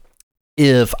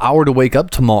if I were to wake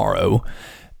up tomorrow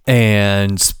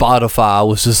and Spotify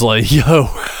was just like, yo,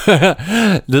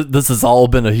 this has all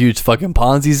been a huge fucking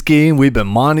Ponzi scheme. We've been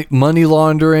money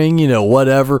laundering,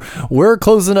 whatever. We're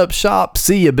closing up shop.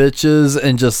 See ya, bitches.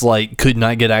 And just like could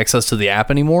not get access to the app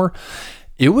anymore.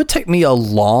 it would take me a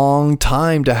long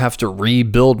time to have to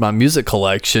rebuild my music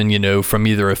collection, from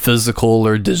either a physical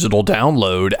or digital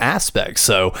download aspect.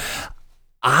 So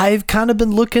I've kind of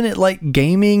been looking at like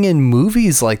gaming and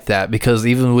movies like that, because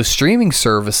even with streaming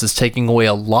services taking away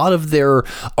a lot of their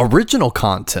original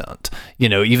content,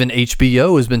 even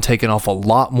HBO has been taking off a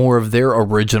lot more of their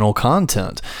original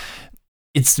content.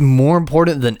 It's more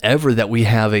important than ever that we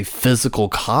have a physical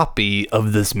copy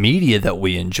of this media that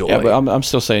we enjoy. Yeah, but I'm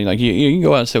still saying, like, you can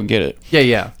go out and still get it.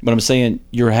 Yeah. But I'm saying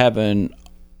you're having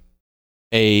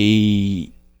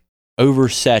a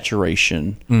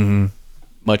oversaturation,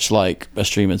 much like a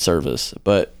streaming service.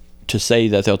 But to say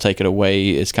that they'll take it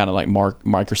away is kind of like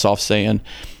Microsoft saying,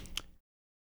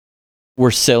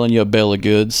 we're selling you a bill of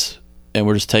goods and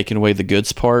we're just taking away the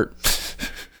goods part.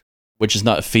 Which is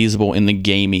not feasible in the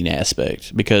gaming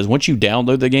aspect, because once you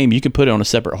download the game, you can put it on a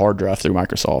separate hard drive through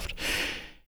Microsoft.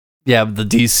 Yeah, the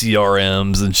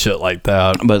DCRMs and shit like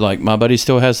that. But like my buddy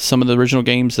still has some of the original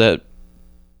games that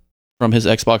from his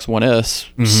Xbox One S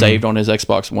saved on his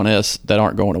Xbox One S that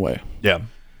aren't going away. Yeah.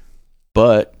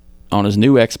 But on his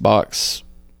new Xbox,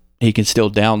 he can still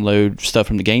download stuff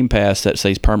from the Game Pass that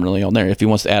stays permanently on there. If he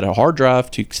wants to add a hard drive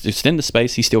to extend the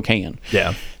space, he still can.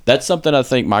 Yeah. That's something I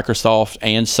think Microsoft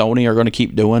and Sony are going to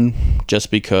keep doing, just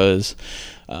because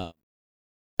the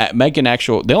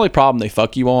only problem they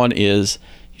fuck you on is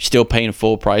you're still paying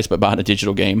full price but buying a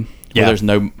digital game where there's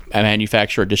no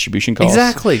manufacturer distribution cost.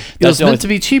 Exactly. It's meant to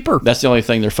be cheaper. That's the only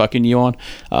thing they're fucking you on.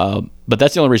 But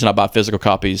that's the only reason I buy physical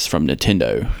copies from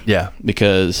Nintendo. Yeah.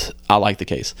 Because I like the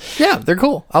case. Yeah, they're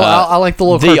cool. I like the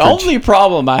little The cartridge. only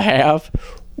problem I have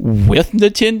with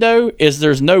Nintendo is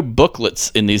there's no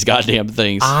booklets in these goddamn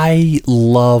things. I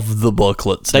love the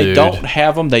booklets, They dude. don't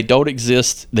have them. They don't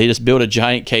exist. They just build a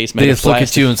giant case. They just look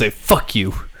at you and say, fuck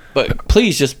you. But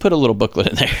please just put a little booklet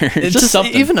in there. It's just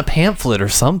something. Even a pamphlet or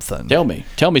something.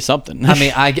 Tell me something. I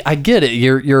mean, I get it.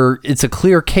 It's a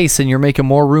clear case and you're making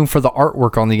more room for the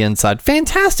artwork on the inside.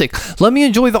 Fantastic. Let me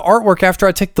enjoy the artwork after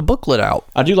I take the booklet out.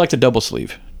 I do like the double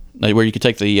sleeve, like where you can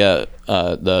take the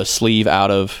sleeve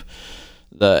out of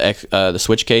the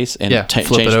Switch case and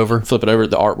flip it over. Flip it over.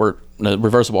 The artwork, the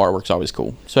reversible artwork's always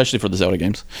cool, especially for the Zelda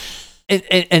games.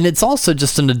 And it's also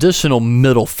just an additional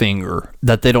middle finger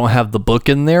that they don't have the book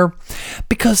in there,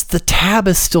 because the tab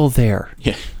is still there.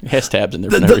 Yeah, it has tabs in there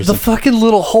for no reason. The fucking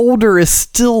little holder is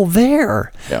still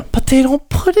there. Yeah. But they don't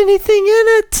put anything in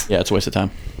it. Yeah, it's a waste of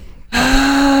time.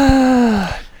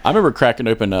 I remember cracking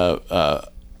open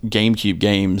GameCube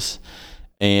games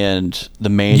and the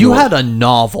manual. You had a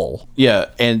novel. Yeah,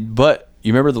 but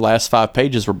you remember the last 5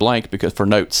 pages were blank because for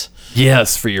notes.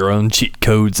 Yes, for your own cheat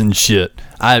codes and shit.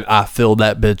 I filled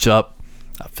that bitch up.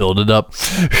 I filled it up.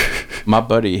 My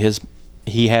buddy,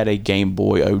 he had a Game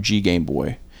Boy, OG Game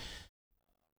Boy.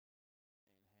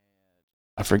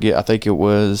 I forget. I think it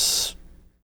was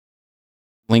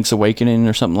Link's Awakening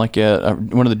or something like that.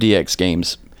 One of the DX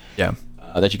games. Yeah.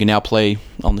 That you can now play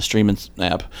on the streaming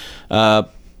app.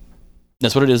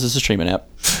 That's what it is. It's a streaming app.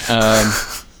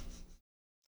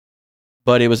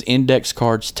 But it was index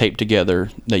cards taped together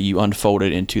that you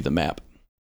unfolded into the map.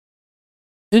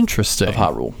 Interesting. Of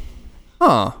Hyrule.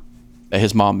 Huh. That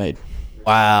his mom made.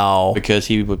 Wow. Because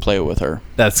he would play it with her.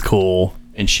 That's cool.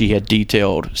 And she had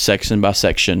detailed section by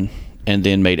section and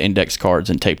then made index cards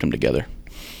and taped them together.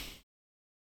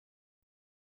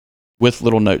 With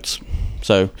little notes.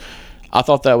 So I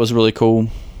thought that was really cool.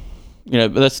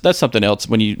 But that's something else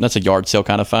that's a yard sale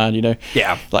kind of find,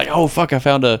 Yeah. Like, oh fuck, I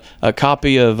found a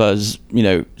copy of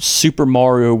Super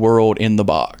Mario World in the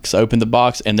box. I opened the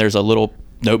box and there's a little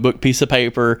notebook piece of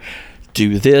paper.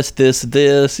 Do this,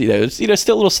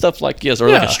 still little stuff like like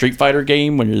a Street Fighter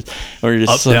game when you're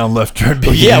just up, down, left, right.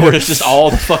 Where it's just all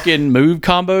the fucking move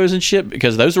combos and shit,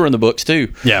 because those were in the books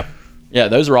too. Yeah. Yeah,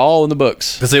 those were all in the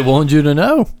books. Because they wanted you to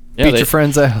know. Yeah, Beat your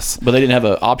friend's ass. But they didn't have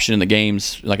an option in the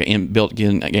games, like an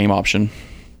inbuilt-in game option,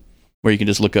 where you can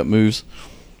just look up moves.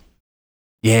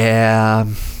 Yeah.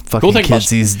 Fucking Cool thing kids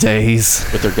these days.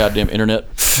 With their goddamn internet.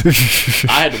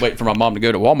 I had to wait for my mom to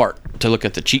go to Walmart to look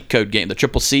at the cheat code game, the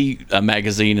Triple C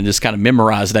magazine, and just kind of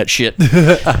memorize that shit.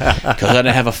 Because I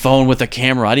didn't have a phone with a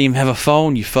camera. I didn't even have a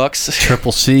phone, you fucks.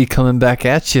 Triple C coming back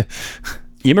at you.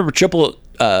 You remember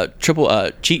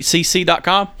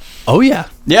cheatcc.com? Oh yeah.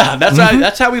 Yeah,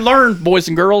 that's how we learned, boys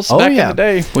and girls, back in the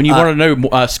day. When you want to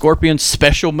know Scorpion's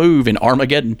special move in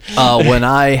Armageddon. When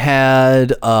I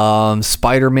had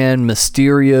Spider-Man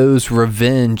Mysterio's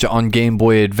Revenge on Game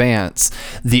Boy Advance,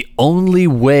 the only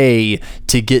way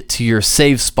to get to your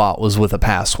save spot was with a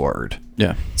password.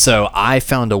 Yeah. So I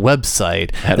found a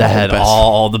website that had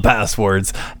all the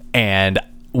passwords, and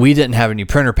we didn't have any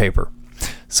printer paper.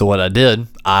 So what I did,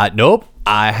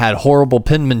 I had horrible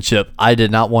penmanship. I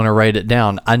did not want to write it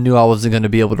down. I knew I wasn't going to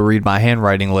be able to read my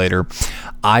handwriting later.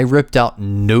 I ripped out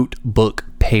notebook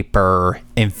paper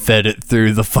and fed it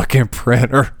through the fucking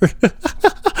printer.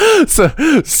 So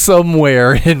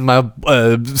somewhere in my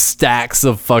stacks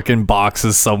of fucking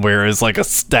boxes somewhere is like a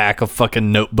stack of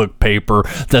fucking notebook paper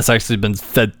that's actually been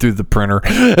fed through the printer.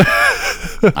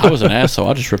 I was an asshole.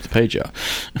 I just ripped the page out.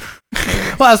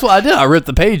 Well, that's what I did. I ripped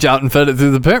the page out and fed it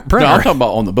through the printer. No, I'm talking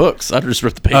about on the books. I just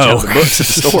ripped the page out of the books at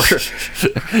the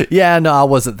store. Yeah, no, I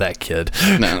wasn't that kid.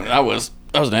 No, I was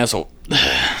an asshole.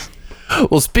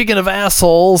 Well, speaking of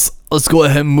assholes, let's go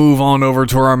ahead and move on over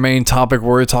to our main topic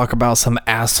where we talk about some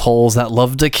assholes that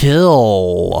love to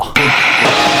kill.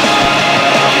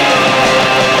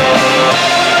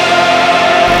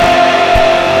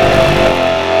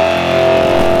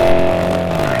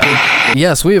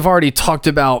 Yes, we have already talked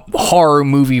about horror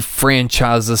movie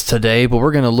franchises today, but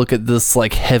we're going to look at this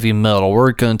like heavy metal.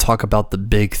 We're going to talk about the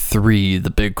big three, the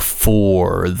big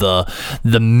four,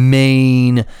 the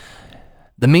main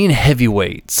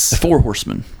heavyweights. The Four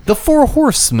Horsemen. The Four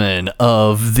Horsemen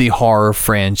of the horror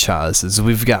franchises.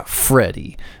 We've got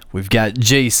Freddy. We've got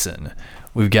Jason.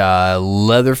 We've got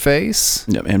Leatherface.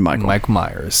 Yep, and Mike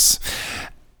Myers.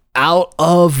 Out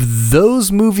of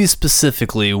those movies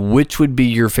specifically, which would be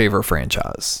your favorite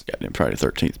franchise? Goddamn Friday the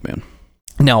 13th, man.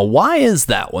 Now, why is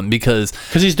that one? Because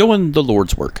he's doing the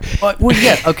Lord's work. Well,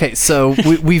 yeah. Okay, so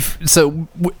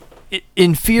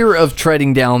in fear of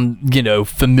treading down,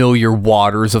 familiar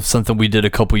waters of something we did a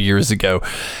couple years ago,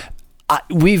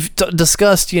 we've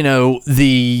discussed,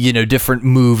 the different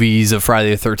movies of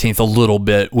Friday the 13th a little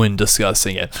bit when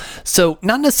discussing it. So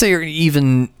not necessarily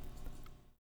even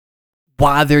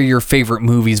why they're your favorite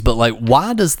movies, but like,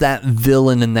 why does that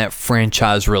villain in that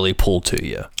franchise really pull to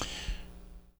you?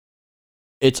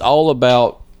 It's all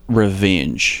about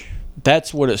revenge.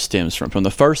 That's what it stems from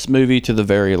the first movie to the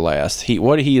very last.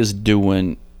 What he is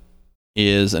doing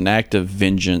is an act of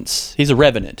vengeance. He's a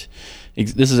revenant.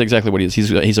 This is exactly what he is.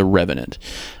 He's a revenant.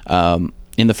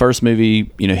 In the first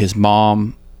movie, his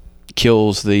mom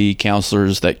kills the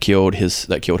counselors that killed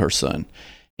her son,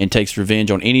 and takes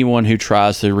revenge on anyone who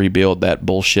tries to rebuild that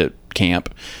bullshit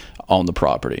camp on the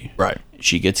property. Right.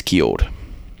 She gets killed.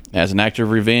 As an act of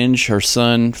revenge, her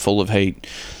son, full of hate,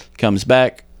 comes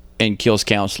back and kills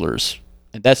counselors.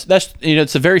 And that's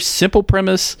it's a very simple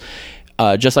premise.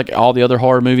 Just like all the other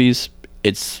horror movies,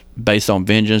 it's based on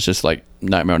vengeance, just like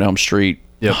Nightmare on Elm Street,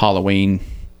 Halloween,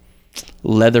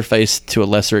 Leatherface to a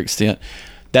lesser extent.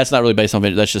 That's not really based on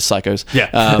vengeance. That's just psychos.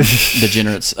 Yeah.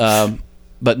 Degenerates.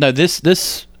 But no,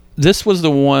 this was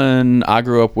the one I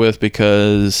grew up with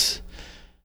because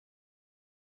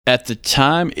at the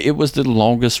time it was the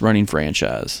longest running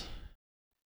franchise.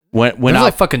 When There's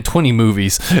like fucking 20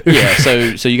 movies.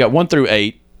 Yeah, so you got 1 through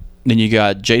 8, then you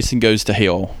got Jason Goes to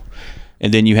Hell,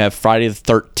 and then you have Friday the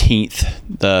 13th,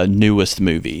 the newest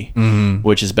movie,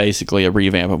 which is basically a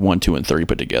revamp of 1, 2, and 3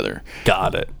 put together.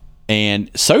 Got it. And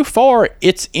so far,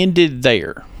 it's ended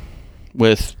there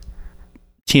with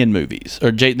 10 movies, or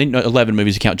 11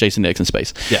 movies. You count Jason X in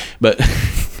space. Yeah,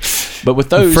 but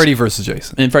with those, Freddy versus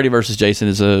Jason, and Freddy versus Jason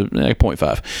is a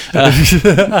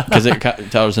 0.5 because it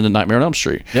towers into Nightmare on Elm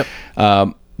Street. Yep.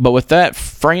 But with that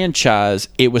franchise,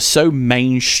 it was so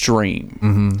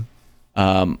mainstream.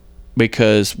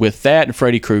 Because with that and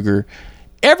Freddy Krueger,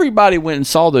 everybody went and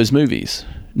saw those movies.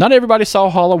 Not everybody saw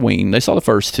Halloween. They saw the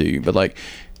first two, but like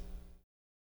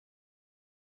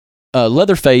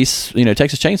Leatherface,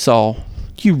 Texas Chainsaw,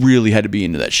 you really had to be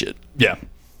into that shit. Yeah.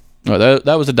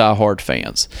 That was a diehard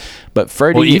fans. But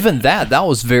Freddy... Well, even that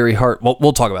was very hard. Well,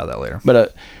 we'll talk about that later.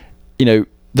 But,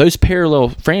 those parallel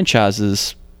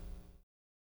franchises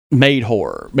made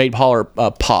horror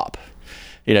pop.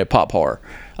 Pop horror.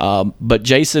 But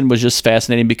Jason was just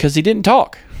fascinating because he didn't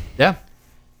talk. Yeah.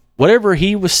 Whatever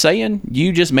he was saying,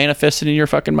 you just manifested in your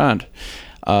fucking mind.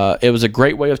 It was a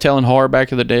great way of telling horror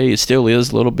back in the day. It still is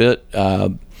a little bit.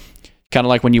 Kind of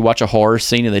like when you watch a horror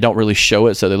scene and they don't really show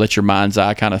it, so they let your mind's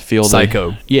eye kind of feel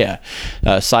Psycho.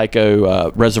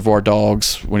 Psycho, Reservoir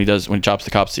Dogs, when he chops the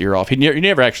cop's ear off. You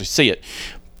never actually see it,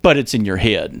 but it's in your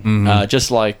head. Just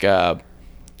like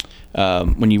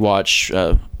when you watch...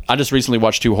 I just recently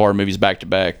watched 2 horror movies back to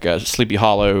back, Sleepy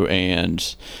Hollow and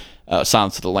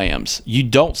Silence of the Lambs. You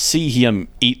don't see him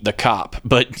eat the cop,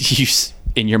 but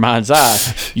in your mind's eye,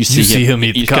 you see him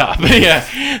eat the cop.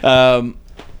 Yeah.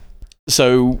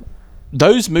 So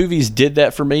those movies did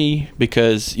that for me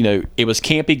because, it was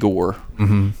campy gore.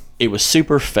 It was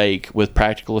super fake with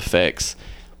practical effects,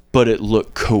 but it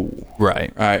looked cool.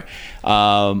 Right.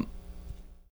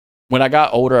 When I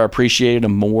got older, I appreciated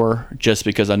them more just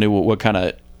because I knew what kind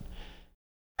of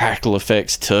practical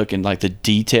effects took and like the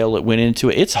detail that went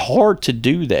into it. It's hard to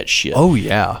do that shit. Oh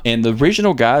yeah. And the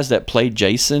original guys that played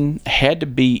Jason had to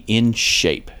be in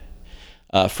shape.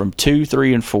 From 2,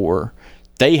 3, and 4,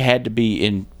 they had to be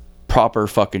in proper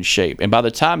fucking shape. And by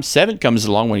the time 7 comes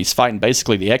along, when he's fighting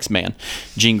basically the X-Man,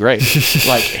 Jean Grey,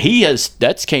 like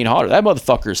that's Kane Hodder. That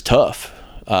motherfucker's tough.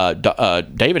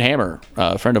 David Hammer,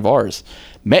 a friend of ours,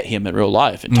 met him in real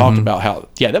life and talked about how,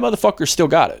 that motherfucker still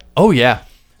got it. Oh yeah.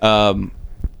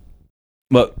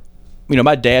 But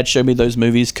my dad showed me those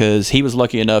movies because he was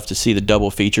lucky enough to see the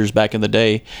double features back in the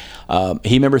day.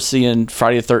 He remember seeing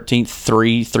Friday the 13th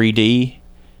 3D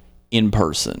in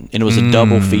person, and it was a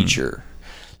double feature.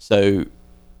 So,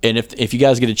 and if you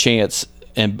guys get a chance,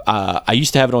 and I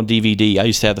used to have it on DVD. I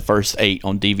used to have the first 8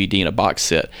 on DVD in a box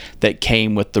set that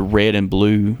came with the red and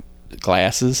blue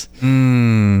glasses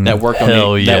that worked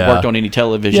on any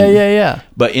television. Yeah.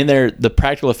 But in there, the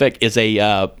practical effect is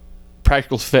a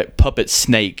practical effect puppet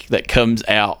snake that comes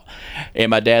out, and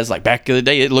my dad's like, back in the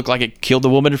day it looked like it killed the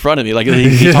woman in front of me. Like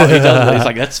he does it. He's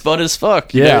like, that's fun as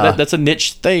fuck. That's a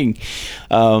niche thing.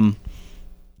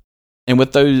 And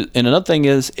with those, and another thing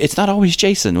is, it's not always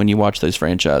Jason when you watch those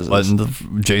franchises.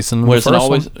 Wasn't Jason? Well, it's not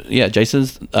always. Yeah,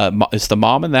 Jason's. It's the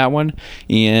mom in that one.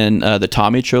 In the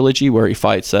Tommy trilogy, where he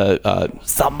fights.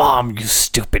 It's the mom, you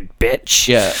stupid bitch.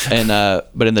 Yeah, and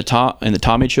but in the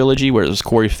Tommy trilogy, where it was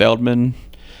Corey Feldman,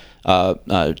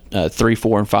 3,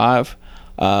 4, and 5.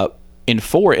 In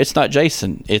 4, it's not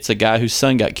Jason. It's a guy whose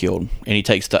son got killed, and he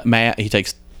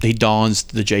dons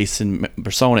the Jason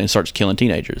persona and starts killing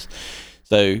teenagers.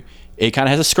 So it kind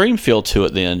of has a Scream feel to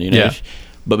it then, Yeah.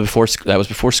 But that was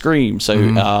before Scream. So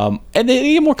and then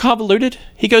they get more convoluted.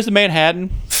 He goes to Manhattan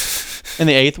in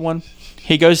the 8th one.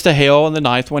 He goes to hell in the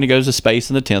 9th one. He goes to space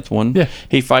in the 10th one. Yeah.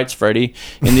 He fights Freddy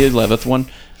in the 11th one.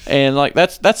 And like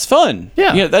that's fun.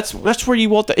 Yeah. That's where you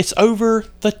want it's over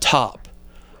the top.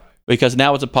 Because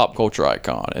now it's a pop culture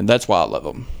icon, and that's why I love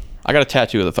him. I got a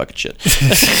tattoo of the fucking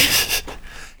shit.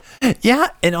 Yeah,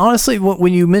 and honestly,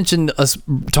 when you mentioned us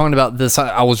talking about this,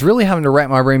 I was really having to wrap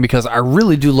my brain because I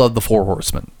really do love the 4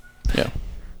 Horsemen. Yeah.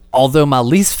 Although my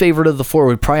least favorite of the 4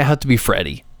 would probably have to be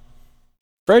Freddy.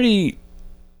 Robert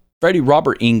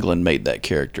Englund made that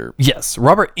character. Yes,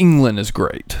 Robert Englund is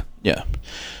great. Yeah.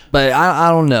 But I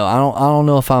don't know. I don't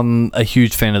know if I'm a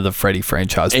huge fan of the Freddy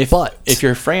franchise. But if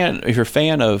you're a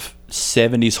fan of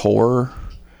 70s horror,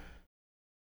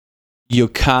 you'll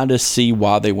kind of see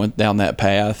why they went down that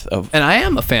path of. And I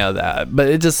am a fan of that, but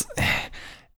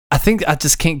I think I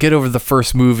just can't get over the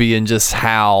first movie and just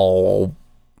how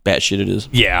batshit it is.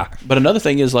 Yeah. But another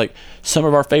thing is, like, some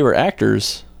of our favorite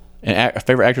actors and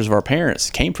favorite actors of our parents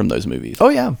came from those movies. Oh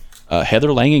yeah. Heather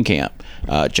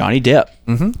Langenkamp, Johnny Depp,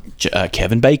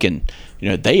 Kevin Bacon.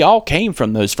 They all came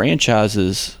from those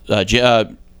franchises.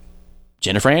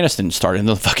 Jennifer Aniston started in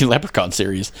the fucking Leprechaun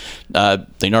series.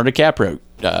 Leonardo DiCaprio,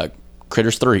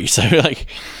 Critters 3. So like,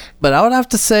 but I would have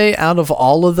to say, out of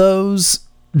all of those,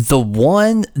 the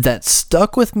one that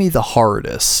stuck with me the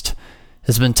hardest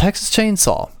has been Texas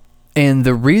Chainsaw. And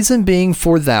the reason being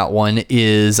for that one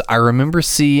is I remember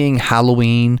seeing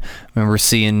Halloween, remember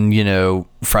seeing,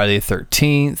 Friday the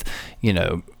 13th,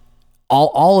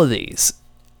 all of these.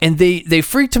 And they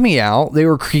freaked me out. They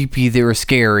were creepy. They were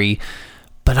scary.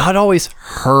 But I'd always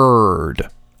heard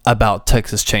about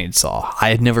Texas Chainsaw. I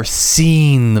had never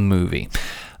seen the movie.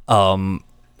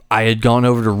 I had gone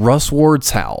over to Russ Ward's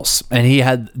house, and he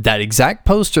had that exact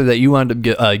poster that you wound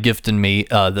up gifting me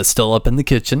that's still up in the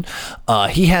kitchen.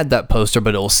 He had that poster,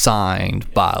 but it was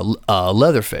signed by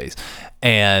Leatherface.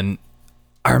 And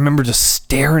I remember just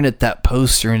staring at that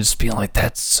poster and just being like,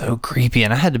 that's so creepy.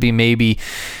 And I had to be maybe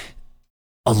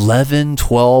 11,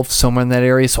 12, somewhere in that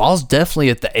area. So I was definitely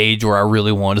at the age where I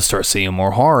really wanted to start seeing more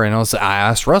horror. And I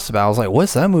asked Russ about it. I was like,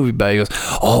 what's that movie about? He goes,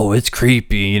 oh, it's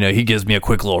creepy. He gives me a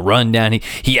quick little rundown.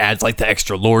 He adds like the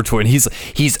extra lore to it. And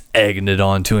he's egging it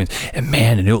on to it. And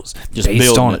man, and it was just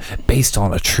based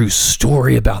on a true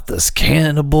story about this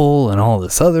cannibal and all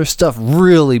this other stuff.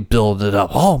 Really build it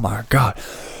up. Oh my God.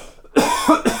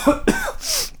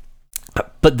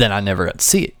 But then I never got to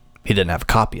see it. He didn't have a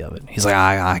copy of it. He's like,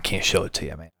 I can't show it to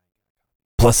you, man.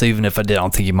 Plus, even if I did, I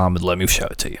don't think your mom would let me show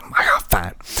it to you. I'm like, oh,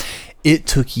 fine. It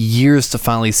took years to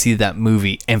finally see that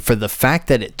movie. And for the fact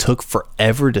that it took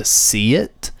forever to see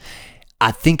it,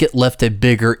 I think it left a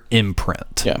bigger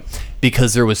imprint. Yeah.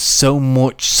 Because there was so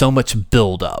much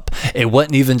build up. It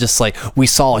wasn't even just like we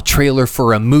saw a trailer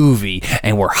for a movie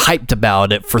and we're hyped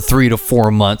about it for 3 to 4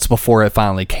 months before it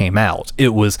finally came out.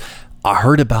 It was, I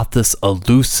heard about this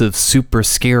elusive, super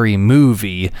scary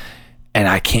movie and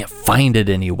I can't find it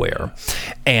anywhere.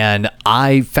 And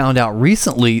I found out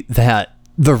recently that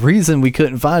The reason we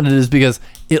couldn't find it is because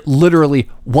it literally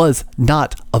was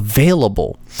not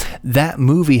available. That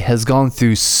movie has gone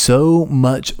through so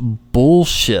much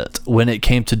bullshit when it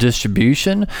came to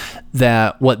distribution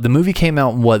that the movie came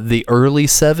out in the early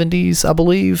 70s, I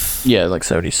believe. Yeah, like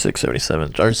 76,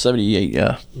 77, or 78,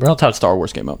 yeah. Around the time Star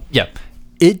Wars came out. Yeah.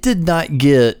 It did not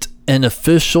get an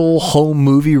official home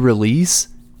movie release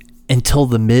until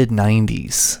the mid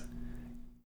 90s.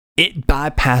 It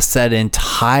bypassed that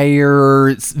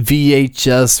entire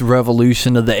VHS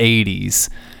revolution of the 80s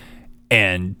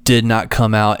and did not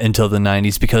come out until the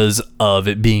 90s because of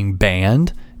it being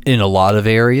banned in a lot of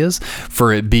areas,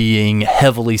 for it being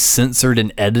heavily censored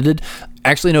and edited.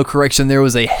 Actually, no, correction. There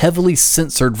was a heavily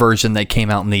censored version that came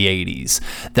out in the 80s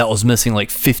that was missing like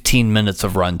 15 minutes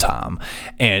of runtime.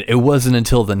 And it wasn't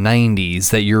until the 90s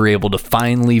that you're able to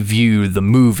finally view the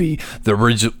movie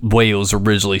the way it was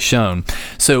originally shown.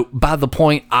 So by the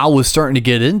point I was starting to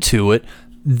get into it,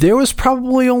 there was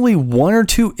probably only 1 or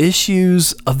 2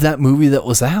 issues of that movie that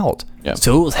was out. Yep.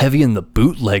 So it was heavy in the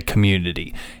bootleg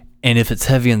community. And if it's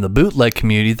heavy in the bootleg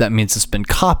community, that means it's been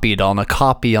copied on a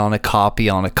copy on a copy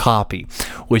on a copy,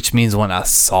 which means when I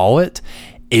saw it,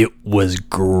 it was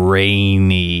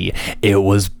grainy. It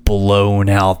was blown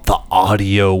out. The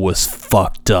audio was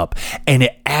fucked up. And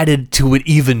it added to it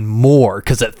even more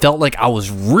because it felt like I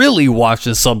was really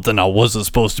watching something I wasn't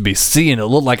supposed to be seeing. It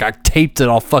looked like I taped it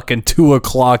off fucking 2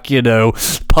 o'clock,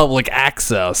 public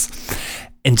access.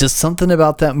 And just something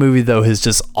about that movie, though, has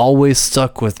just always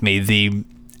stuck with me. The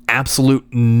absolute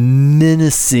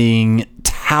menacing,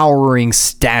 towering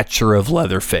stature of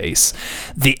Leatherface,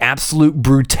 the absolute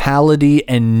brutality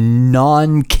and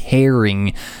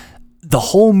non-caring. The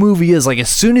whole movie is like, as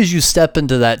soon as you step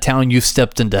into that town, you've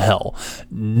stepped into hell.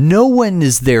 No one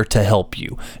is there to help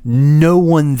you. No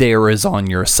one there is on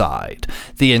your side.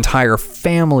 The entire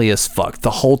family is fucked.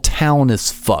 The whole town is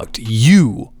fucked.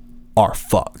 You are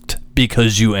fucked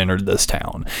because you entered this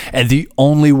town. And the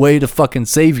only way to fucking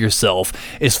save yourself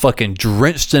is fucking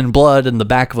drenched in blood in the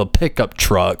back of a pickup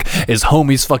truck, is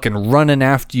homies fucking running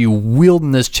after you,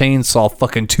 wielding this chainsaw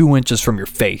fucking 2 inches from your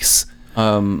face.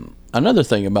 Another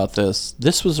thing about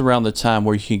this was around the time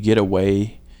where you could get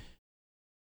away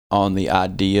on the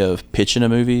idea of pitching a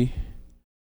movie.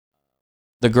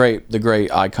 The great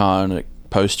iconic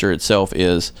poster itself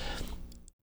is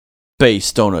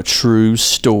based on a true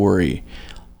story.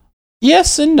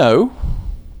 Yes and no.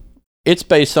 It's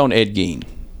based on Ed Gein,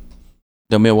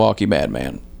 the Milwaukee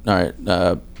Madman. All right,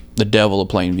 the Devil of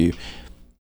Plainview.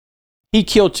 He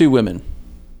killed 2 women,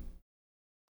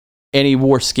 and he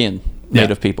wore skin made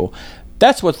of people.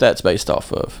 That's what that's based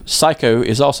off of. Psycho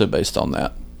is also based on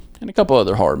that, and a couple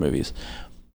other horror movies.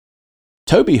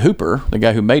 Tobe Hooper, the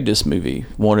guy who made this movie,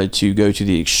 wanted to go to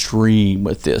the extreme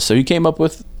with this, so he came up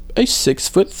with a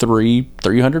 6'3",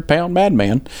 300-pound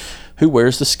madman who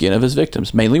wears the skin of his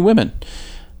victims, mainly women.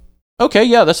 Okay,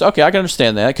 yeah, that's okay. I can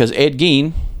understand that because Ed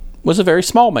Gein was a very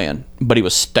small man, but he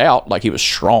was stout, like he was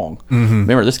strong. Mm-hmm.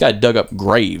 Remember, this guy dug up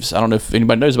graves. I don't know if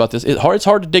anybody knows about this. It's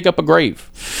hard to dig up a grave.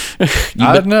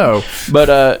 I know.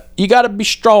 But you got to be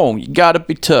strong. You got to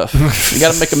be tough. You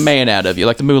got to make a man out of you,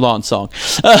 like the Mulan song.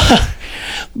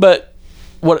 But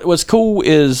what's cool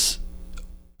is,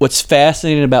 what's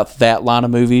fascinating about that line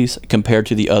of movies compared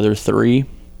to the other 3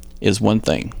 is one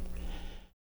thing.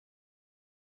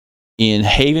 In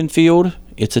Havenfield,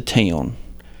 it's a town.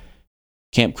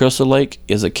 Camp Crystal Lake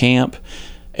is a camp.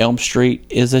 Elm Street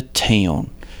is a town.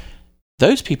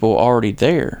 Those people are already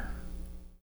there.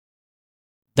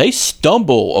 They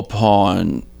stumble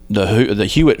upon the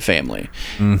Hewitt family.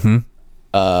 Mm-hmm.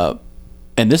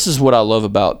 And this is what I love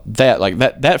about that. Like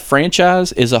that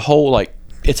franchise is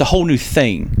it's a whole new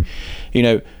thing.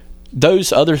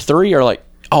 Those other 3 are like,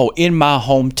 oh, in my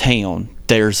hometown,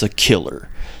 there's a killer.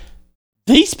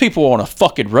 These people are on a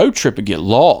fucking road trip and get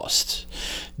lost.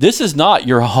 This is not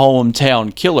your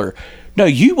hometown killer. No,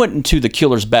 you went into the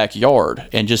killer's backyard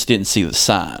and just didn't see the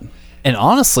sign. And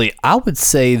honestly, I would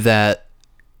say that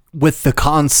with the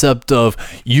concept of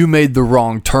you made the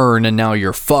wrong turn and now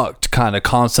you're fucked kind of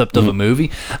concept of a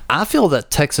movie, I feel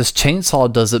that Texas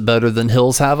Chainsaw does it better than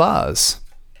Hills Have Eyes.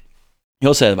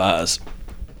 Hills Have Eyes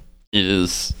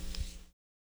is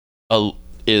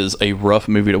a rough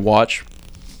movie to watch,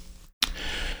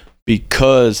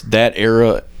 because that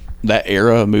era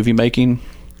of movie making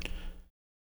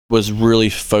was really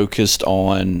focused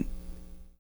on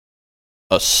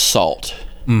assault.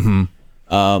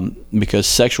 Mm-hmm. Because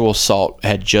sexual assault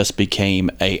had just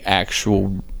became a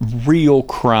actual real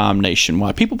crime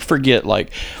nationwide. People forget,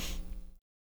 like,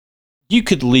 you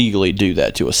could legally do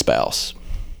that to a spouse.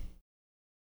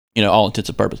 all intents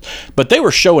and purposes. But they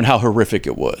were showing how horrific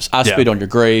it was. I Spit on Your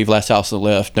Grave, Last House on the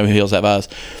Left, No Hills Have Eyes.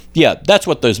 Yeah, that's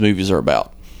what those movies are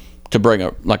about. To bring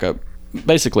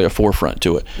basically a forefront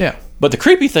to it. Yeah. But the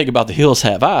creepy thing about The Hills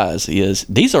Have Eyes is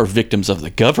these are victims of the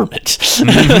government.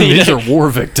 These are war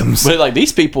victims. But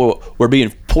these people were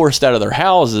being forced out of their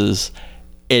houses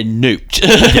and nuked.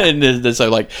 And so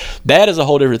that is a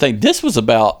whole different thing. This was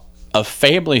about a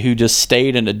family who just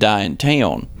stayed in a dying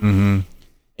town. Mm-hmm.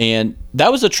 And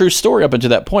that was a true story up until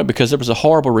that point, because there was a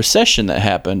horrible recession that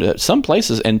happened at some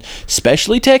places, and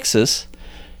especially Texas.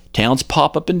 Towns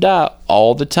pop up and die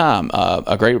all the time.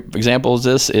 A great example of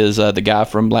this is the guy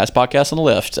from last podcast on the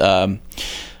left,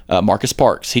 Marcus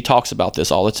Parks. He talks about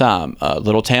this all the time.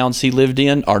 Little towns he lived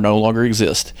in no longer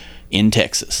exist in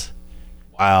Texas.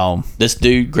 Wow. This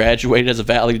dude graduated as a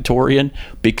valedictorian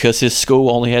because his school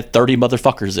only had 30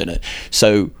 motherfuckers in it.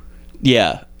 So,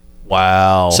 yeah.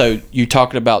 Wow. So you're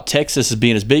talking about Texas as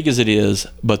being as big as it is,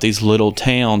 but these little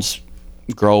towns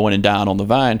growing and dying on the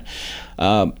vine.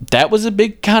 That was a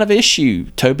big kind of issue.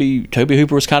 Toby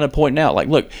Hooper was kind of pointing out,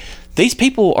 look, these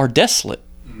people are desolate.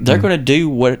 They're going to do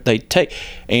what they take.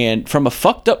 And from a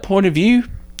fucked up point of view,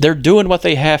 they're doing what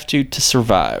they have to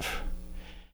survive.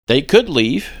 They could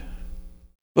leave,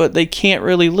 but they can't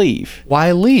really leave.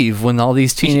 Why leave when all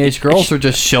these teenage girls are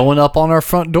just showing up on our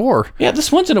front door? Yeah,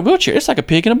 this one's in a wheelchair. It's like a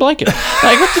pig in a blanket.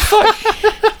 What the fuck?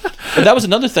 And that was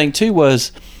another thing too.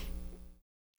 Was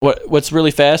what's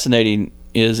really fascinating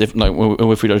is if we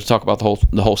don't talk about the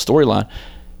whole storyline,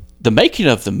 the making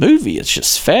of the movie is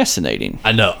just fascinating.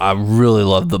 I know. I really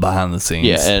love the behind the scenes.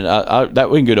 Yeah, and that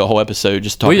we can go to a whole episode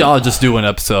just talking. I'll just do an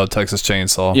episode of Texas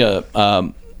Chainsaw.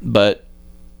 Yeah, but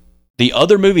the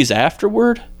other movies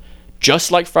afterward,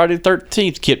 just like Friday the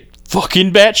 13th, kept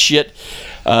fucking batshit.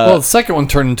 Well, the second one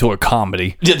turned into a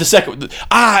comedy. Yeah, the second,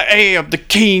 I am the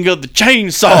king of the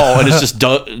chainsaw, and it's just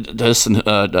what's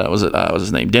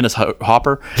his name, Dennis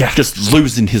Hopper, just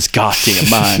losing his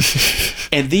goddamn mind.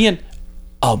 And then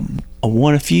a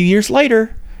few years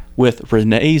later with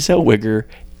Renee Zellweger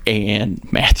and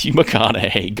Matthew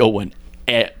McConaughey going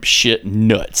at shit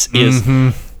nuts is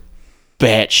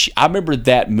bad shit. I remember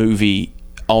that movie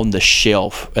on the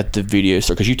shelf at the video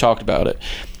store because you talked about it.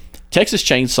 Texas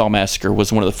Chainsaw Massacre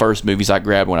was one of the first movies I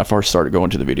grabbed when I first started going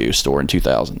to the video store in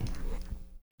 2000.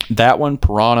 That one,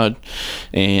 Piranha,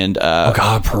 and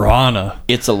Piranha.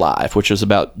 It's Alive, which was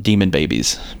about demon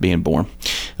babies being born,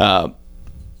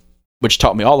 which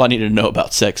taught me all I needed to know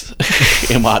about sex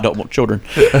and why I don't want children.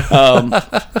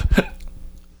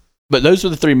 But those were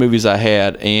the three movies I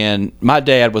had, and my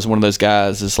dad was one of those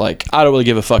guys that's like, I don't really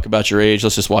give a fuck about your age,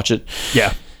 let's just watch it.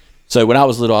 Yeah. So when I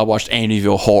was little, I watched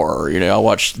Amityville Horror. I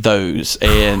watched those,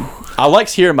 and I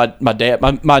liked hearing my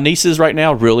dad. My nieces right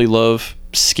now really love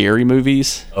scary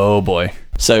movies. Oh boy!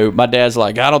 So my dad's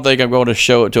like, I don't think I'm going to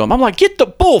show it to him. I'm like, get the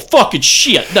bull fucking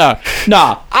shit.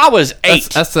 Nah. I was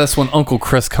 8. That's when Uncle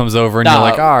Chris comes over, and you're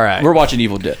like, all right, we're watching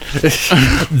Evil Dead,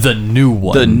 the new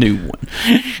one. The new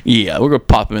one. Yeah, we're gonna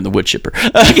pop him in the wood chipper.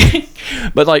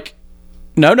 But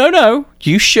no.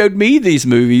 You showed me these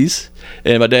movies,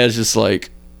 and my dad's just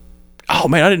like, oh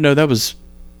man, I didn't know that was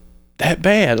that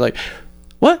bad. Like,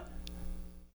 what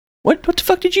the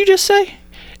fuck did you just say?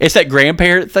 It's that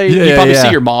grandparent thing. You probably see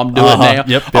your mom do it now.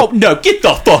 Yep. Oh no, get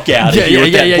the fuck out of here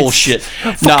with that bullshit.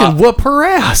 Fucking whoop her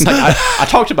ass. I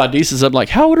talked to my nieces. I'm like,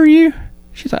 how old are you?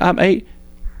 She's like, I'm 8.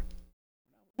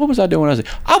 What was I doing when I was 8?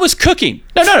 I was cooking.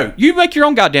 No. You make your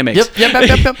own goddamn eggs.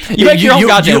 Yep. You make your own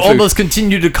goddamn food. You food. almost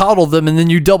continue to coddle them, and then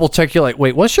you double check. You're like,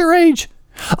 wait, what's your age?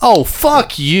 Oh,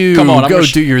 fuck you. Come on, go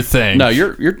do your thing. No,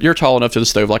 you're tall enough to the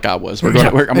stove like I was. I'm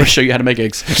going to show you how to make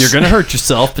eggs. You're going to hurt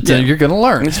yourself, but then you're going to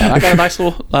learn. I got a nice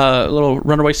little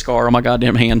runaway scar on my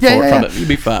goddamn hand from it. You'll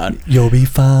be fine. You'll be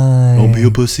fine. Don't be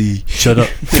a pussy. Shut up.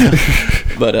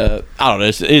 But I don't know.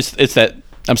 It's that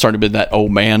I'm starting to be that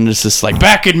old man. It's just like,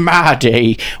 back in my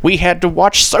day, we had to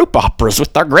watch soap operas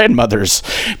with our grandmothers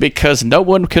because no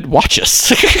one could watch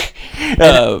us.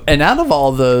 And out of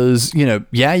all those,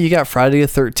 you got Friday the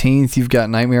 13th, you've got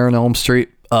Nightmare on Elm Street,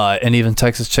 and even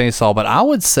Texas Chainsaw. But I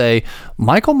would say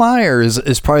Michael Myers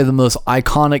is probably the most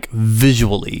iconic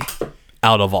visually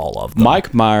out of all of them.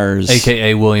 Mike Myers,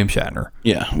 a.k.a. William Shatner.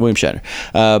 Yeah, William Shatner.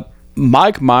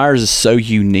 Mike Myers is so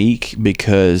unique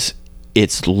because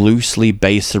it's loosely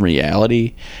based in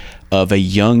reality of a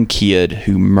young kid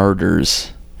who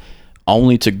murders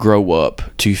only to grow up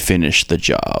to finish the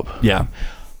job. Yeah.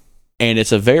 And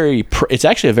it's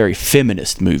actually a very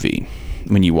feminist movie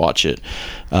when you watch it,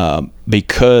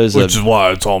 because which is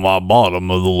why it's on my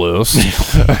bottom of the list.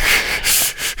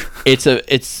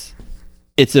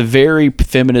 It's a very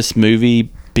feminist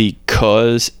movie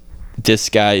because this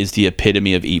guy is the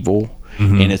epitome of evil,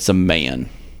 and it's a man.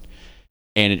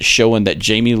 And it's showing that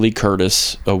Jamie Lee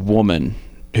Curtis, a woman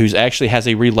who's actually has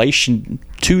a relation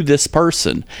to this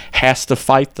person, has to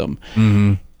fight them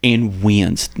and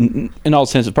wins. In all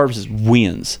intents and purposes,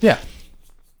 wins. Yeah.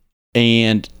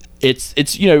 And it's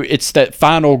it's that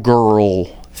final girl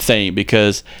thing,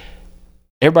 because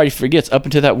everybody forgets up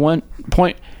until that one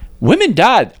point, women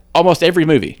died almost every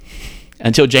movie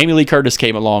until Jamie Lee Curtis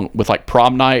came along with like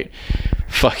Prom Night,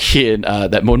 fucking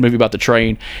that one movie about the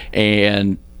train,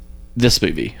 and this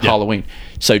movie, Halloween.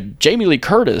 So Jamie Lee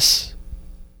Curtis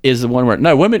is the one where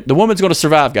the woman's going to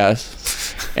survive,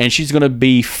 guys, and she's going to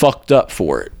be fucked up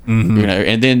for it,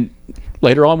 And then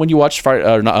later on, when you watch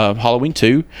Halloween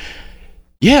 2,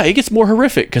 it gets more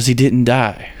horrific because he didn't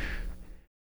die.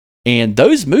 And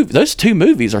those two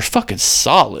movies are fucking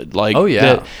solid. Like,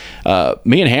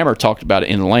 me and Hammer talked about it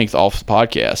in length off the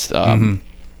podcast.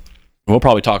 We'll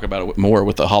probably talk about it more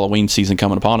with the Halloween season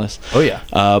coming upon us. Oh yeah,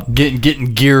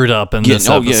 getting geared up in this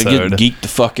episode. Getting geeked the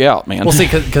fuck out, man. Well, see,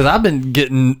 because I've been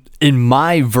getting in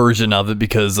my version of it,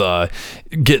 because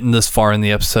getting this far in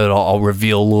the episode, I'll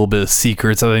reveal a little bit of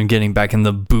secrets. I've been getting back in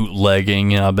the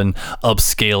bootlegging, and I've been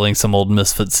upscaling some old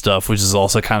Misfit stuff, which has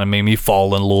also kind of made me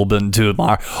fall in a little bit into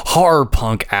my horror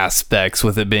punk aspects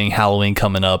with it being Halloween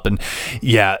coming up, and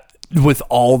with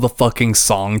all the fucking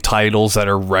song titles that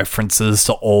are references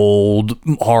to old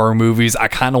horror movies, I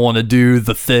kind of want to do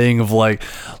the thing of like,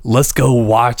 let's go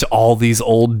watch all these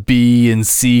old B and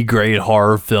C grade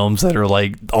horror films that are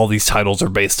like, all these titles are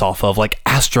based off of, like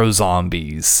Astro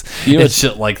Zombies and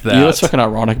shit like that. You know what's fucking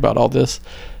ironic about all this?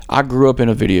 I grew up in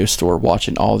a video store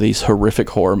watching all these horrific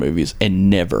horror movies and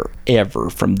never, ever,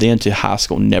 from then to high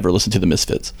school, never listened to the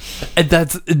Misfits. And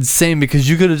that's insane, because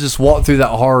you could have just walked through that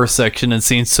horror section and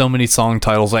seen so many song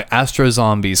titles like Astro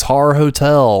Zombies, Horror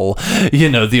Hotel,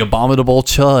 The Abominable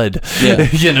Chud,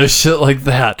 shit like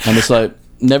that. And it's like,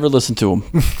 never listened to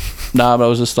them. Nah, but I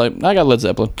was just like, I got Led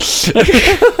Zeppelin.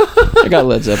 I got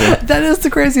Led Zeppelin. That is the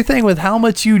crazy thing with how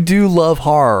much you do love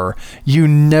horror. You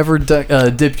never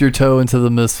dip your toe into the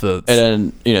Misfits.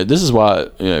 And this is why,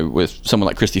 with someone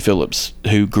like Christy Phillips,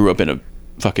 who grew up in a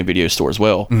fucking video store as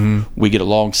well, we get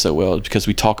along so well, because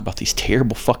we talk about these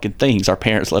terrible fucking things our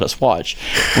parents let us watch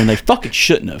when they fucking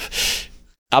shouldn't have.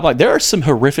 I'm like, there are some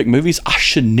horrific movies I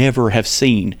should never have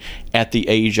seen at the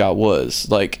age I was.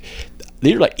 Like,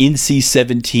 they're like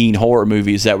NC-17 horror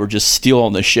movies that were just still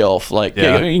on the shelf. Like,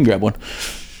 yeah, you can grab one.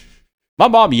 My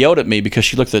mom yelled at me because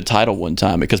she looked at the title one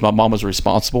time, because my mom was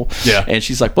responsible. Yeah. And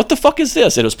she's like, what the fuck is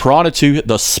this? And it was Piranha 2,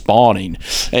 The Spawning.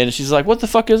 And she's like, what the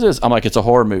fuck is this? I'm like, it's a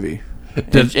horror movie.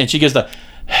 And she gives the...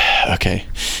 Okay.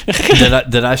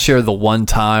 Did I share the one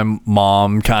time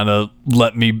mom kind of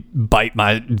let me bite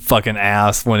my fucking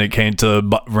ass when it came to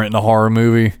renting a horror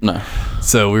movie? No.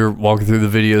 So we were walking through the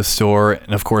video store,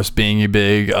 and of course, being a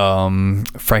big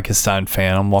Frankenstein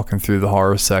fan, I'm walking through the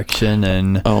horror section,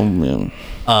 and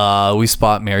we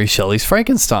spot Mary Shelley's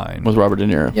Frankenstein with Robert De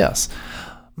Niro. Yes.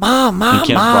 Mom,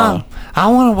 I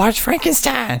want to watch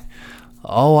Frankenstein.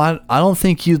 Oh, I don't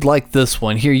think you'd like this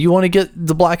one. Here, you want to get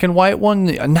the black and white one?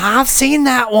 Nah, I've seen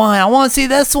that one. I want to see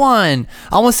this one.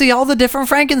 I want to see all the different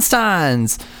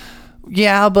Frankensteins.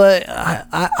 Yeah, but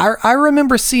I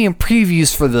remember seeing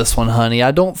previews for this one, honey. I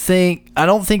don't think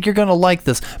you're gonna like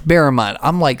this. Bear in mind,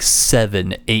 I'm like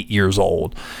 7-8 years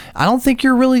old. I don't think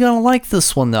you're really gonna like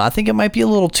this one, though. I think it might be a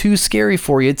little too scary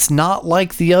for you. It's not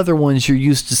like the other ones you're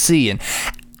used to seeing.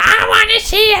 I want to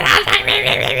see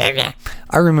it.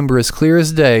 I remember as clear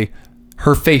as day,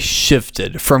 her face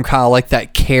shifted from kind of like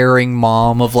that caring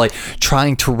mom of like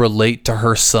trying to relate to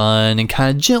her son and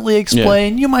kind of gently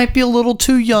explain, you might be a little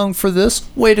too young for this.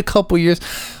 Wait a couple years.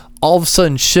 All of a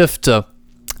sudden shift to,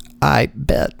 I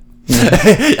bet.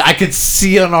 I could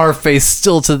see on our face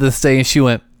still to this day, and she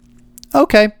went,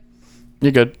 okay.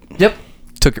 You're good. Yep.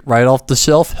 Took it right off the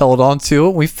shelf, held on to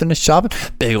it. We finished shopping.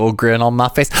 Big old grin on my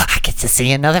face. I get to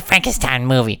see another Frankenstein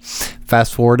movie.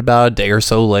 Fast forward about a day or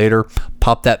so later,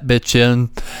 pop that bitch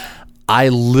in. I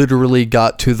literally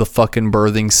got to the fucking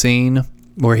birthing scene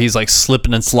where he's like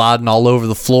slipping and sliding all over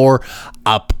the floor.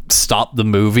 I stopped the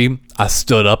movie. I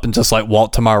stood up and just like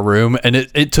walked to my room, and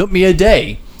it took me a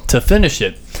day to finish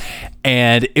it.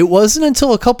 And it wasn't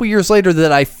until a couple years later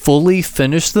that I fully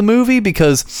finished the movie,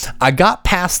 because I got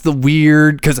past the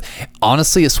weird, because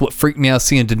honestly, it's what freaked me out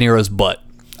seeing De Niro's butt.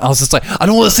 I was just like, I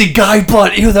don't want to see guy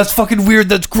butt. Ew, that's fucking weird.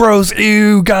 That's gross.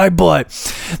 Ew, guy butt.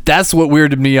 That's what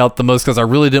weirded me out the most, because I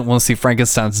really didn't want to see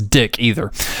Frankenstein's dick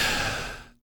either.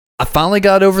 I finally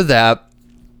got over that.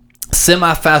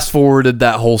 Semi-fast forwarded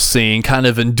that whole scene, kind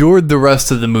of endured the rest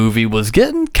of the movie, was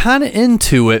getting kind of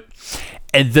into it.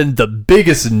 And then the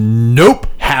biggest nope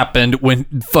happened when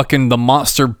fucking the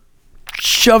monster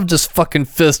shoved his fucking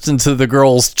fist into the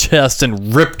girl's chest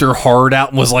and ripped her heart out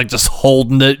and was like just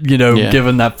holding it,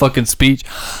 giving that fucking speech.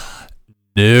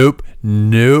 Nope.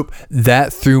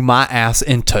 That threw my ass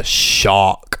into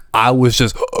shock. I was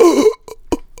just...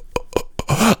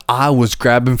 I was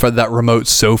grabbing for that remote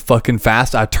so fucking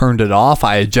fast. I turned it off.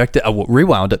 I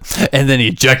rewound it, and then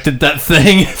ejected that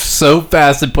thing so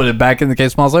fast and put it back in the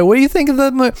case. I was like, "What do you think of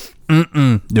that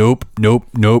movie?" Nope.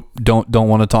 Don't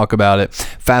want to talk about it.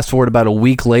 Fast forward about a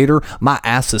week later, my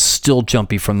ass is still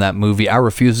jumpy from that movie. I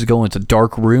refuse to go into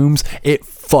dark rooms. It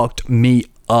fucked me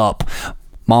up.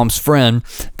 Mom's friend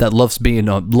that loves being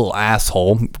a little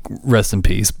asshole. Rest in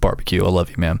peace, barbecue. I love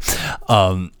you, man.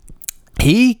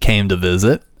 He came to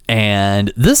visit,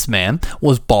 and this man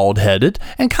was bald-headed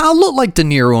and kind of looked like De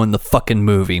Niro in the fucking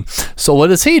movie. So what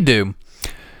does he do?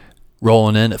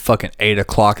 Rolling in at fucking 8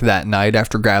 o'clock that night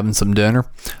after grabbing some dinner.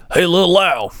 Hey, little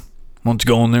Al, why don't you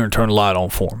go in there and turn the light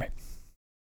on for me?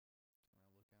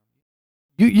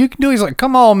 You can do it. He's like,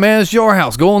 come on, man, it's your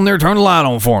house. Go in there, turn the light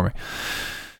on for me.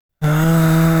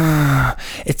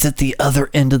 It's at the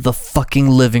other end of the fucking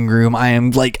living room. I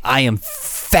am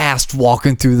fast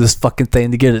walking through this fucking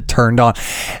thing to get it turned on.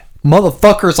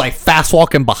 Motherfucker's like fast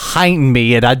walking behind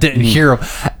me, and I didn't hear him.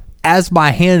 As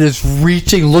my hand is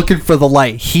reaching, looking for the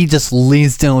light, he just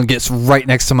leans down and gets right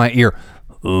next to my ear.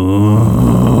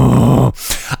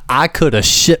 I could have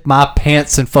shit my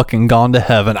pants and fucking gone to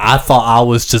heaven. I thought I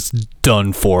was just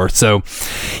done for. So,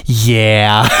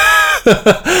 yeah.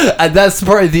 And that's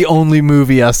probably the only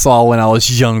movie I saw when I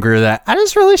was younger that I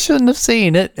just really shouldn't have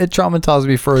seen. It traumatized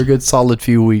me for a good solid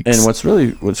few weeks. And what's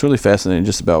really fascinating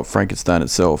just about Frankenstein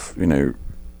itself,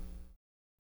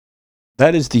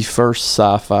 that is the first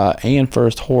sci-fi and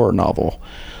first horror novel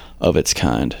of its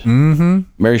kind. Mm-hmm.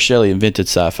 Mary Shelley invented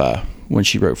sci-fi when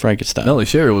she wrote Frankenstein. Mary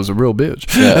Shelley was a real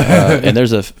bitch. Yeah, and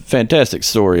there's a fantastic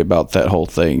story about that whole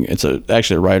thing. It's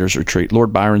actually a writer's retreat.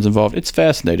 Lord Byron's involved. It's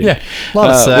fascinating. Yeah, a lot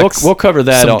of sex. We'll cover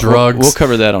that. Some drugs. We'll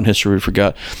cover that on History We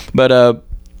Forgot. But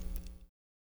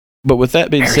with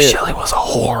that being Mary said, Shelley was a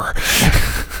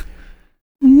whore.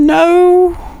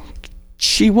 No,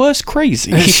 she was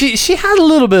crazy. she had a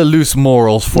little bit of loose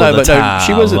morals for the time. No,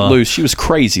 she wasn't loose. She was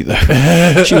crazy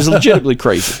though. She was legitimately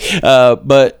crazy.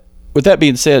 But with that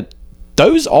being said,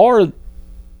 all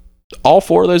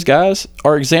four of those guys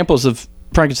are examples of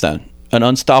Frankenstein, an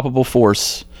unstoppable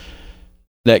force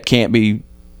that can't be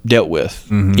dealt with.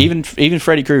 Mm-hmm. Even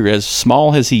Freddy Krueger, as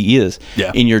small as he is,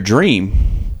 in your dream,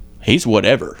 he's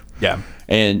whatever. Yeah.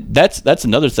 And that's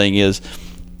another thing is,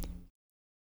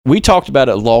 we talked about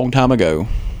it a long time ago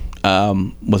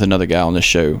with another guy on this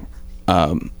show.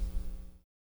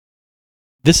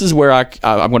 This is where I'm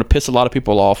going to piss a lot of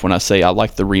people off when I say I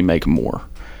like the remake more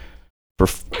for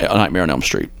Nightmare on Elm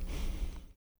Street.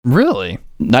 Really?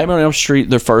 Nightmare on Elm Street,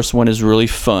 the first one, is really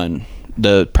fun.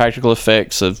 The practical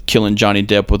effects of killing Johnny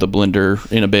Depp with a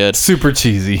blender in a bed. Super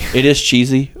cheesy. It is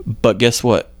cheesy, but guess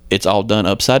what? It's all done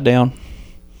upside down,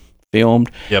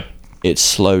 filmed. Yep. It's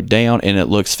slowed down, and it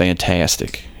looks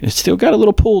fantastic. It's still got a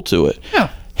little pull to it. Yeah.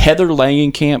 Heather Heather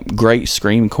Langenkamp, great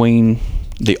scream queen.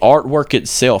 The artwork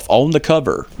itself on the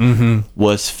cover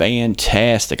was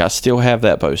fantastic. I still have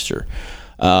that poster.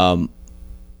 Robert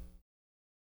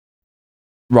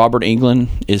Englund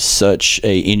is such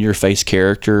a in-your-face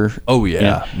character. Oh,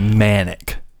 yeah.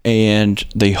 Manic. And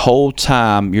the whole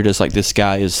time, you're just like, this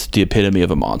guy is the epitome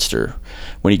of a monster.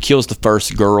 When he kills the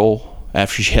first girl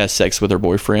after she has sex with her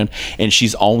boyfriend, and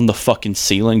she's on the fucking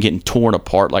ceiling getting torn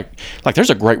apart, like there's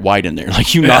a great white in there,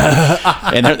 like, you know.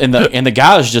 and the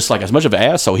guy is just like as much of an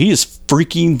asshole. He is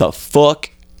freaking the fuck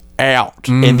out.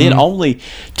 And then only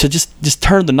to just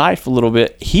turn the knife a little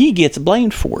bit, he gets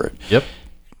blamed for it. Yep.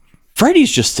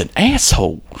 Freddy's just an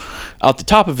asshole at the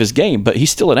top of his game, but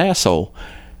he's still an asshole.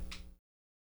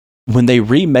 When they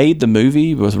remade the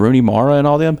movie with Rooney Mara and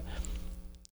all them,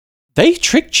 they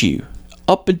tricked you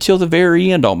up until the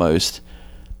very end almost.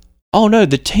 Oh no,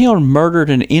 the town murdered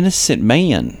an innocent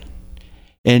man.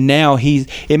 And now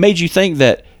it made you think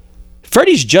that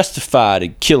Freddy's justified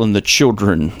in killing the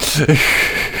children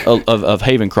of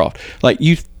Havencroft. Like,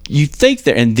 you think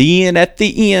that, and then at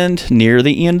the end, near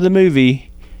the end of the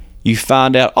movie, you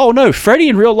find out, oh no, Freddy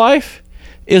in real life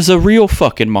is a real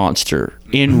fucking monster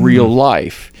in real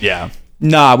life. Yeah.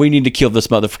 Nah, we need to kill this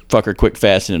motherfucker quick,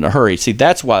 fast, and in a hurry. See,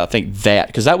 that's why I think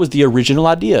because that was the original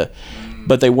idea,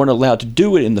 but they weren't allowed to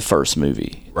do it in the first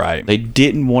movie. Right. They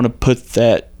didn't want to put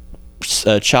that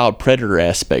child predator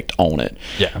aspect on it.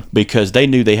 Yeah. Because they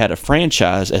knew they had a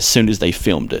franchise as soon as they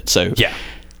filmed it. So, yeah,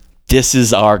 this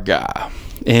is our guy.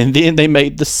 And then they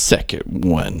made the second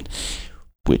one,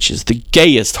 which is the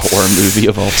gayest horror movie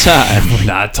of all time. We're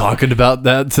not talking about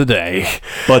that today.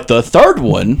 But the third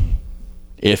one,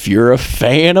 if you're a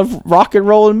fan of rock and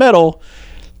roll and metal,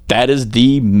 that is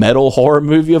the metal horror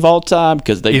movie of all time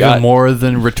because they got more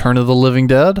than Return of the Living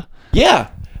Dead. Yeah,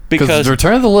 because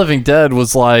Return of the Living Dead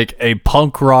was like a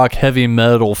punk rock heavy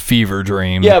metal fever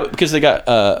dream. Yeah, because they got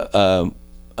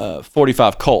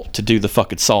 45 Cult to do the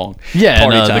fucking song. Yeah,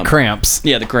 Party and, Time. the Cramps.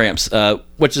 Yeah, the Cramps,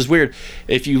 which is weird.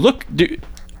 If you look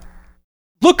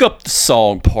up the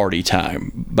song "Party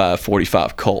Time" by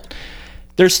 45 Cult.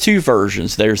 There's two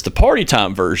versions. There's the Party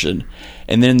Time version,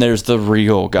 and then there's the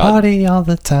real Party all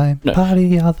the time,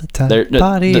 party all the time,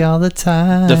 party all the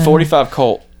time. The 45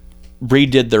 Cult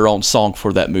redid their own song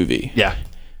for that movie. Yeah.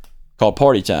 Called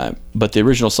Party Time, but the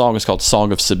original song is called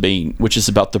Song of Sabine, which is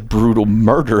about the brutal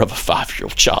murder of a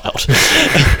 5-year-old child.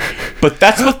 But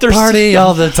that's what they're party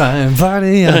all the time,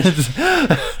 party all the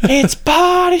time. It's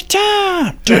party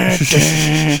time. Dun,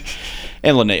 dun.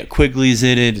 And Linnea Quigley's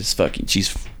in it. It's fucking,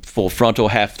 she's full frontal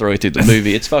half-throw through the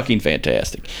movie. It's fucking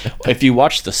fantastic. If you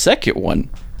watch the second one,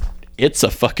 it's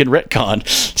a fucking retcon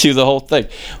to the whole thing.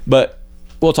 But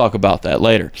we'll talk about that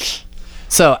later.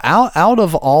 So out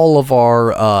of all of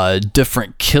our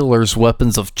different killers'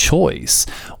 weapons of choice,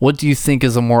 what do you think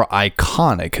is a more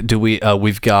iconic? Do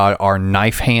we've got our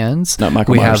knife hands? Not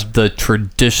Michael we Myers. have the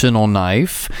traditional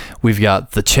knife. We've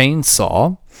got the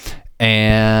chainsaw,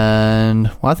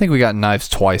 and I think we got knives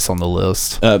twice on the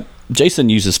list. Jason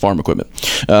uses farm equipment.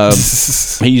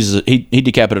 He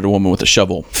decapitated a woman with a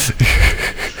shovel.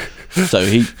 So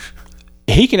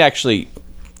he can actually.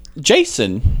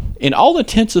 Jason, in all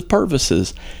intents and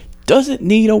purposes, doesn't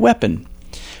need a weapon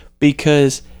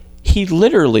because he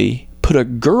literally put a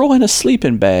girl in a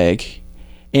sleeping bag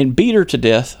and beat her to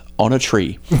death on a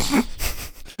tree.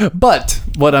 But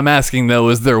what I'm asking though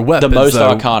is their weapons. The most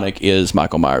iconic is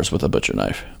Michael Myers with a butcher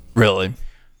knife. Really?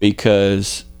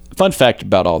 Because fun fact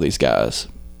about all these guys,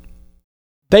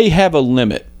 they have a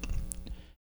limit.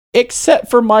 Except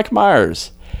for Mike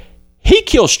Myers, he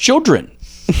kills children.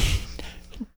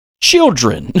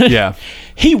 Children. Yeah.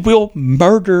 He will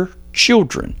murder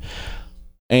children.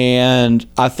 And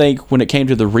I think when it came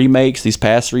to the remakes, these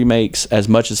past remakes, as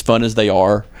much as fun as they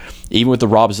are, even with the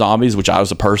Rob Zombies, which I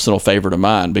was a personal favorite of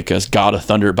mine because God of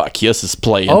Thunder by Kiss is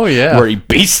playing. Oh, yeah. Where he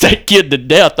beats that kid to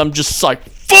death. I'm just like,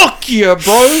 fuck yeah,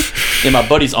 bro. And my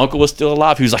buddy's uncle was still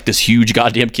alive. He was like this huge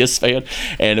goddamn Kiss fan.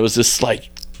 And it was just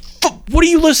like, what are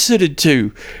you listening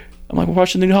to? I'm like, we're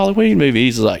watching the new Halloween movie.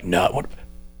 He's like, no, what?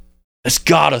 It's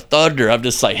God of Thunder. I'm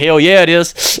just like, hell yeah, it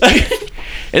is.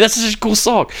 And that's such a cool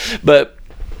song. But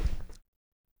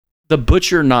the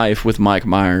butcher knife with Mike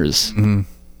Myers,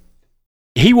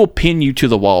 he will pin you to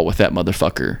the wall with that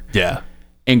motherfucker. Yeah.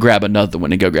 And grab another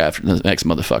one and go grab the next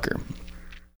motherfucker.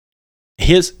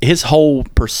 His whole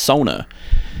persona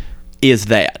is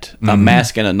that, a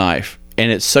mask and a knife.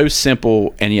 And it's so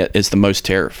simple, and yet it's the most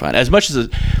terrifying. As much as a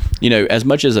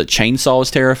chainsaw is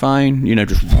terrifying,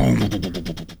 just...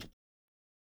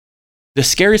 The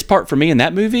scariest part for me in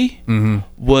that movie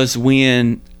was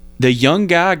when the young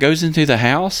guy goes into the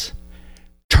house,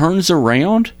 turns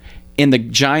around, and the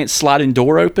giant sliding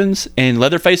door opens, and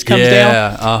Leatherface comes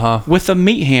down with a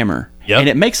meat hammer. Yep. And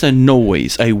it makes a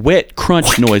noise, a wet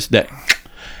crunch noise.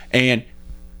 And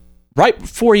right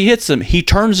before he hits him, he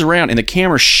turns around, and the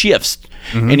camera shifts,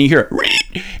 and you hear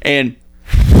it, and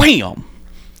wham!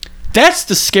 That's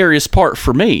the scariest part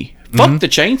for me. Fuck the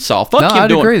chainsaw. Fuck him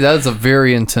I'd agree. That is a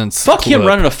very intense. Fuck him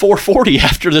running a 440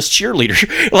 after this cheerleader.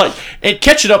 And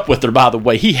catching up with her, by the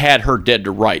way. He had her dead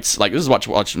to rights. Like, this is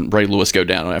watching Ray Lewis go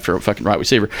down after a fucking right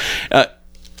receiver.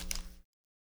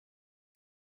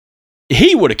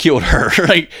 He would have killed her,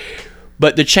 right?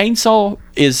 But the chainsaw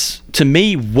to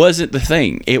me, wasn't the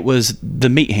thing. It was the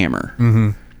meat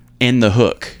hammer and the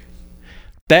hook.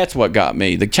 That's what got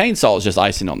me. The chainsaw is just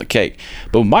icing on the cake.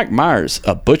 But with Mike Myers,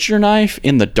 a butcher knife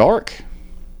in the dark,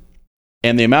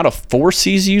 and the amount of force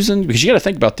he's using, because you got to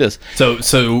think about this.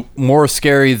 So more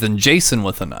scary than Jason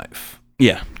with a knife.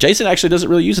 Yeah, Jason actually doesn't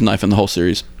really use a knife in the whole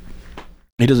series.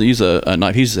 He doesn't use a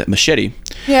knife. He uses a machete.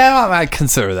 Yeah, I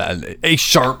consider that a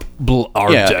sharp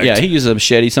object. Yeah, he uses a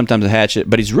machete, sometimes a hatchet,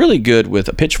 but he's really good with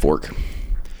a pitchfork.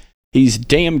 He's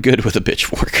damn good with a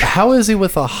pitchfork. How is he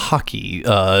with a hockey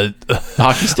stick?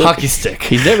 Hockey stick.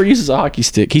 He never uses a hockey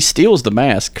stick. He steals the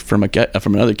mask from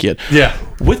another kid. Yeah.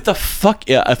 With the fuck?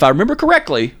 Yeah, if I remember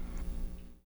correctly,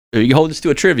 you can hold this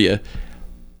to a trivia.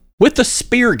 With the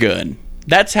spear gun.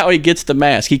 That's how he gets the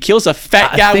mask. He kills a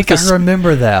fat guy. I think I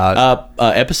remember that.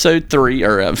 Episode 3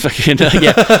 or yeah.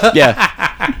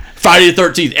 Friday the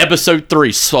 13th, episode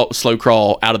 3, slow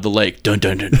crawl out of the lake. Dun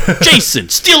dun dun. Jason,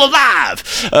 still alive.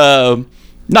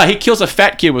 No, he kills a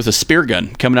fat kid with a spear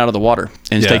gun coming out of the water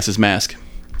and takes his mask.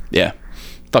 Yeah.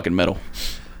 Fucking metal.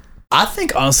 I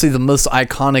think, honestly, the most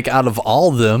iconic out of all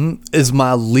of them is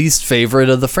my least favorite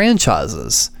of the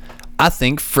franchises. I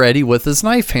think Freddy with his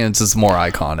knife hands is more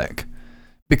iconic.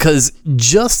 Because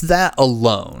just that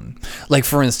alone, like,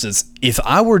 for instance, if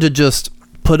I were to just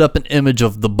put up an image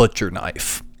of the butcher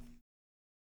knife,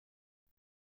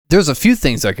 there's a few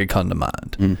things that could come to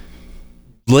mind.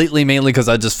 Lately, mainly because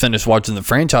I just finished watching the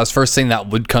franchise, first thing that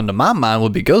would come to my mind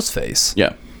would be Ghostface.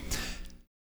 Yeah.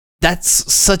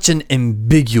 That's such an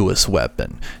ambiguous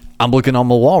weapon. I'm looking on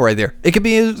the wall right there. It could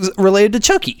be related to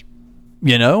Chucky.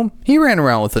 You know? He ran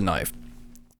around with a knife.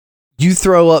 You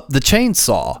throw up the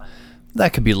chainsaw.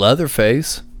 That could be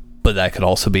Leatherface, but that could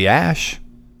also be Ash.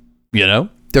 You know?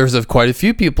 There's quite a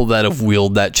few people that have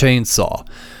wielded that chainsaw.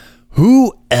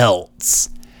 Who else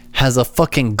has a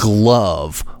fucking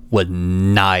glove with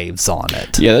knives on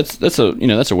it? Yeah, that's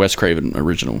a Wes Craven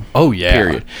original. Oh yeah.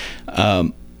 Period.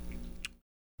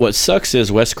 What sucks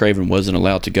is Wes Craven wasn't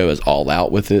allowed to go as all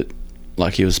out with it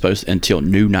like he was supposed to until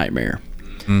New Nightmare.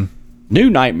 New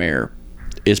Nightmare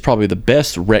is probably the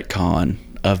best retcon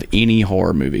of any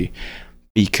horror movie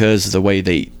because of the way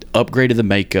they upgraded the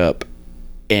makeup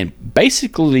and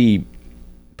basically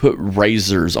put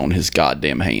razors on his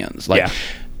goddamn hands. Like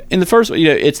in the first one,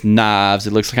 it's knives.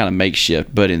 It looks kind of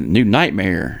makeshift, but in New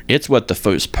Nightmare, it's what the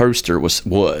first poster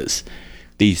was.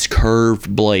 These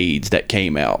curved blades that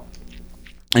came out.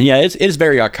 And yeah, it's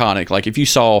very iconic. Like if you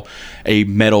saw a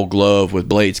metal glove with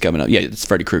blades coming up, yeah, it's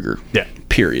Freddy Krueger. Yeah.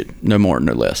 Period. No more,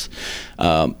 no less.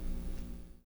 But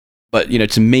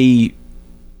to me,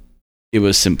 it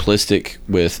was simplistic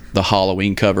with the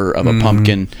Halloween cover of a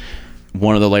pumpkin.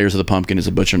 One of the layers of the pumpkin is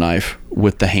a butcher knife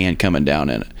with the hand coming down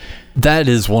in it. That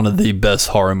is one of the best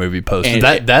horror movie posters.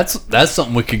 And that's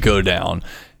something we could go down.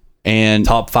 And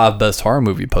top 5 best horror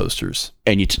movie posters.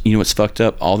 And you know what's fucked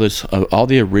up? All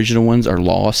the original ones are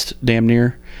lost, damn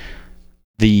near.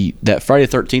 That Friday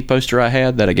the 13th poster I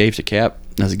had that I gave to Cap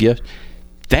as a gift,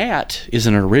 that is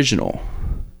an original.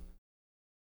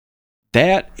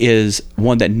 That is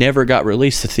one that never got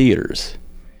released to theaters.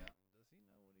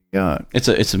 Yeah, it's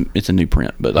a new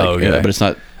print, but but it's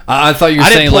not. I thought you were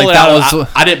saying like that was.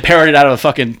 I didn't parrot it out of a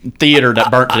fucking theater that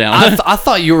burnt down. I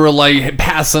thought you were like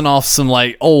passing off some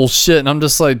like old shit, and I'm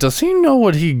just like, does he know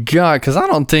what he got? Because I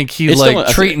don't think he's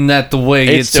treating that the way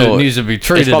it needs to be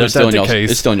treated. If that's the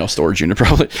case, it's still in your storage unit,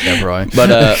 probably. Yeah, right.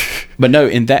 But no,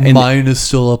 mine is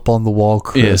still up on the wall,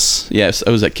 Chris. Yes. It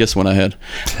was that Kiss one I had.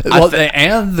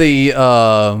 And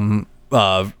the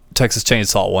Texas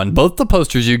Chainsaw one. Both the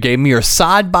posters you gave me are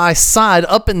side by side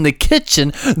up in the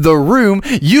kitchen, the room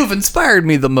you've inspired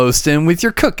me the most in with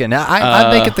your cooking. I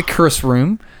make it the Chris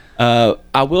room.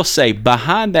 I will say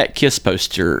behind that Kiss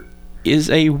poster is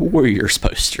a Warriors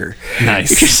poster. Nice.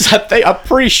 Because I'm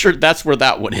pretty sure that's where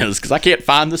that one is because I can't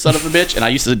find the son of a bitch and I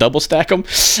used to double stack them.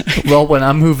 Well, when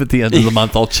I move at the end of the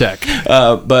month, I'll check.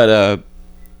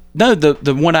 No,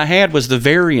 the one I had was the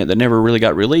variant that never really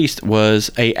got released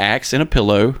was a axe and a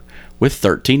pillow with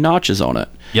 13 notches on it.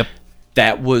 Yep.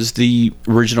 That was the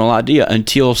original idea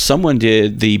until someone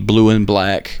did the blue and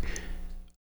black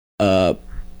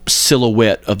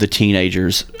silhouette of the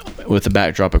teenagers with the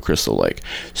backdrop of Crystal Lake.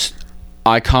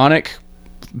 Iconic,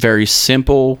 very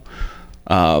simple.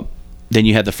 Then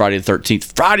you had the Friday the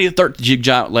 13th,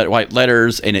 giant white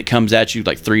letters, and it comes at you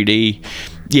like 3D.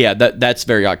 Yeah, that's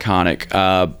very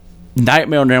iconic.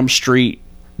 Nightmare on Elm Street,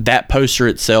 that poster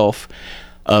itself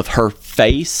of her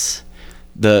face,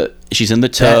 she's in the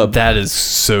tub. That is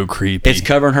so creepy. It's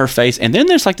covering her face, and then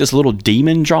there's like this little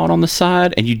demon drawn on the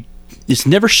side, and it's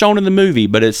never shown in the movie,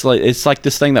 but it's like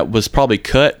this thing that was probably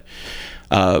cut,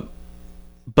 but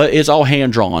it's all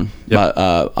hand drawn by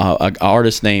an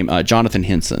artist named Jonathan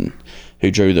Henson,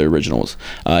 who drew the originals.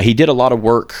 He did a lot of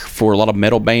work for a lot of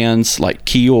metal bands like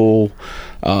Keel.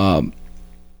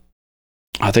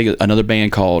 I think another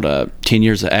band called 10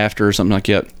 Years After or something like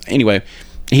that. Anyway,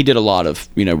 he did a lot of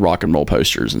rock and roll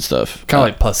posters and stuff. Kind of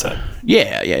like Pusset.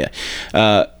 Yeah.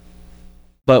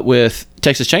 But with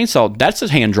Texas Chainsaw, that's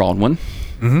a hand drawn one.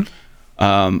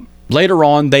 Mm-hmm. Later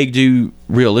on, they do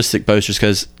realistic posters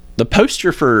because the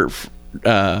poster for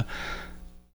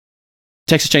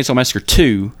Texas Chainsaw Massacre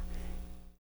 2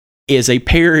 is a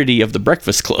parody of The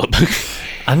Breakfast Club.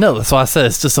 I know, that's why I said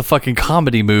it's just a fucking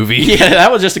comedy movie. Yeah,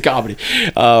 that was just a comedy.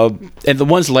 And the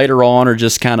ones later on are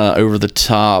just kind of over the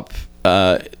top.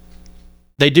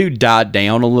 They do die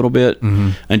down a little bit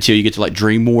until you get to like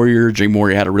Dream Warrior. Dream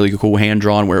Warrior had a really cool hand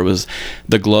drawn where it was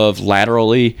the glove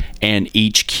laterally and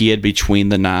each kid between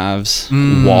the knives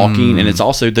walking. And it's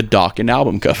also the Dokken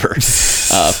album cover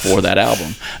for that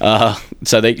album.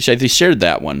 So they shared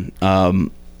that one.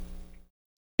 And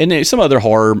then some other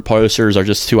horror posters are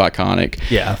just too iconic.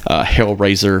 Yeah.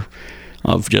 Hellraiser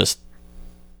of just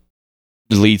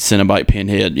the lead Cenobite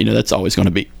Pinhead. That's always going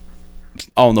to be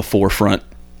on the forefront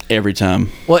every time.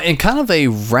 Well, and kind of a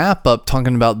wrap up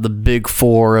talking about the big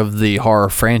four of the horror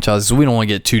franchises. We don't want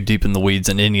to get too deep in the weeds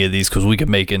in any of these because we could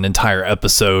make an entire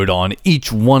episode on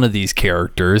each one of these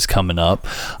characters coming up.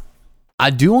 I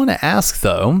do want to ask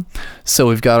though, so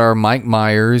we've got our Mike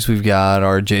Myers, we've got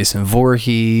our Jason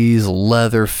Voorhees,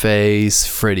 Leatherface,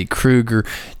 Freddy Krueger,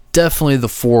 definitely the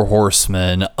four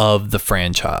horsemen of the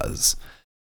franchise.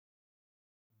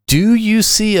 Do you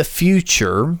see a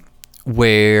future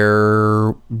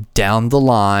where down the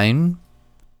line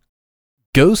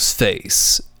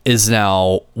Ghostface is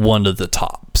now one of the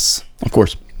tops? Of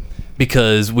course.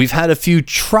 Because we've had a few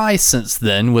try since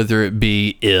then, whether it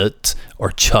be It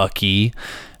or Chucky,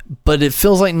 but it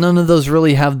feels like none of those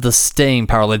really have the staying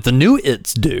power. Like the new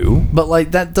It's do, but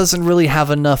like that doesn't really have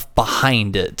enough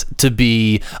behind it to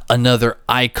be another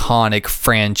iconic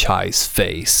franchise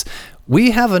face.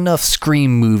 We have enough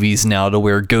Scream movies now to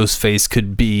where Ghostface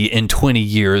could be in 20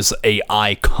 years a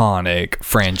iconic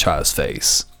franchise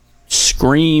face.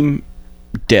 Scream,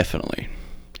 definitely.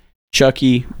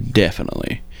 Chucky,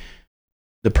 definitely.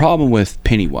 The problem with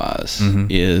Pennywise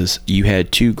is you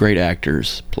had two great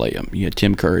actors play him. You had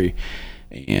Tim Curry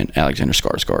and Alexander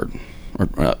Skarsgård.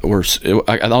 Or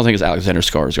I don't think it's Alexander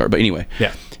Skarsgård, but anyway.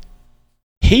 Yeah.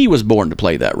 He was born to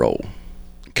play that role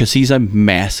because he's a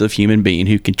massive human being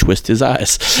who can twist his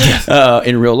eyes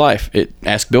in real life.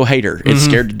 Ask Bill Hader. It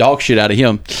scared the dog shit out of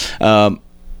him.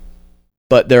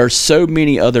 But there are so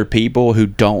many other people who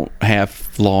don't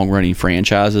have long-running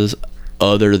franchises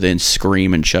other than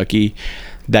Scream and Chucky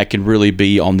that can really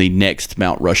be on the next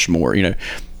Mount Rushmore.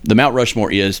 The Mount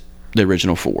Rushmore is the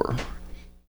original four.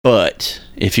 But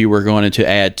if you were going to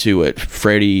add to it,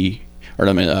 Ghostface,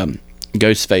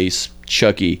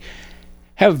 Chucky,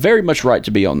 have very much right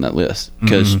to be on that list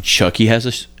because Chucky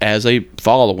has a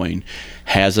following,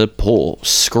 has a pull.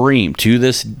 Scream, to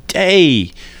this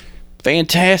day,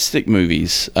 fantastic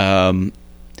movies.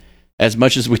 As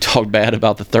much as we talk bad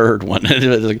about the third one,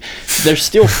 they're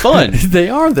still fun.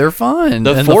 They're fun.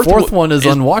 The fourth one is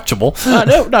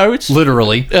unwatchable. No, it's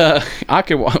literally. I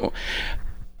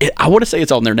want to say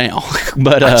it's on there now,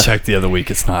 but I checked the other week.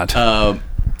 It's not.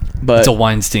 But it's a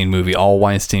Weinstein movie. All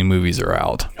Weinstein movies are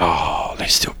out. Oh, they're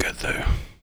still good though.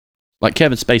 Like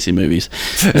Kevin Spacey movies,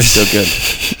 they're still good.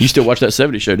 You still watch that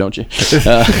 70s show, don't you?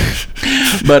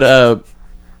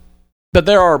 But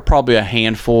there are probably a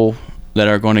handful that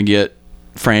are going to get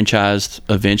franchised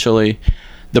eventually.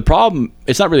 The problem,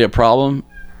 it's not really a problem,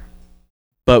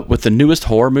 but with the newest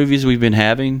horror movies we've been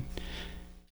having,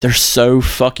 they're so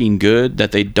fucking good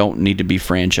that they don't need to be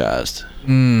franchised.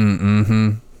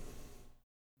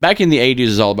 Back in the 80s, it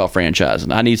was all about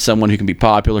franchising. I need someone who can be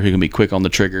popular, who can be quick on the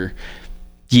trigger.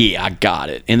 Yeah, I got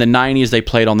it. In the 90s, they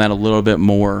played on that a little bit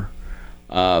more.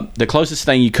 The closest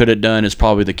thing you could have done is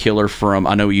probably the killer from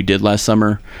I Know What You Did Last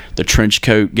Summer, the trench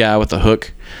coat guy with the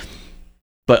hook.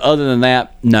 But other than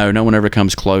that, no one ever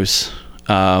comes close.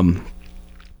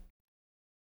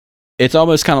 It's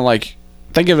almost kind of like,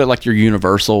 think of it like your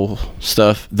Universal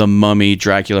stuff, The Mummy,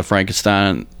 Dracula,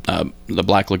 Frankenstein, The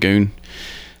Black Lagoon.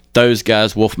 Those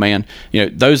guys, Wolfman,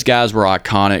 those guys were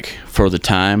iconic for the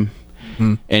time.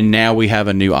 And now we have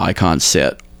a new icon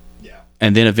set.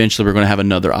 And then eventually we're going to have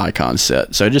another icon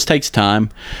set. So it just takes time.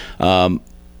 Some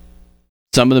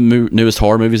of the newest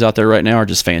horror movies out there right now are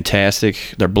just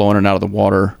fantastic. They're blowing it out of the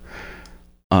water.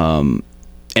 And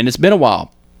it's been a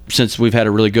while since we've had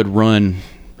a really good run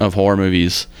of horror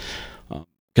movies.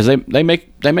 Because they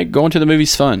make going to the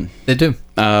movies fun. They do.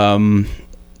 And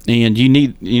you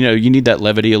need that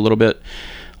levity a little bit.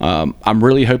 I'm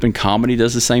really hoping comedy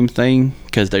does the same thing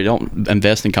because they don't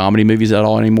invest in comedy movies at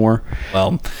all anymore.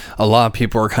 Well, a lot of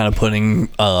people are kind of putting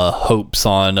hopes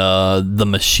on The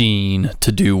Machine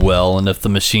to do well, and if The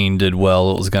Machine did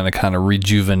well, it was going to kind of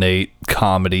rejuvenate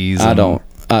comedies. It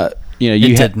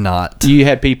did not. You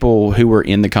had people who were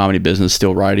in the comedy business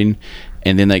still writing,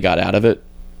 and then they got out of it,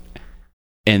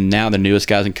 and now the newest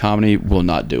guys in comedy will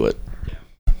not do it.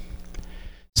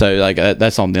 So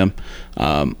that's on them.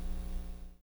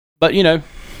 But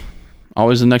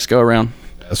always the next go around.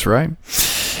 That's right.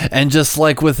 And just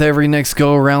like with every next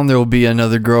go around, there will be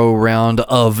another go around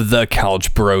of the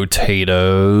Couch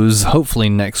Potatoes. Hopefully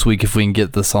next week, if we can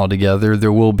get this all together,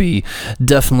 there will be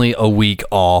definitely a week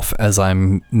off as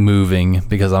I'm moving,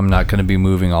 because I'm not going to be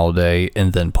moving all day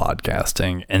and then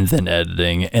podcasting and then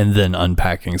editing and then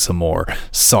unpacking some more.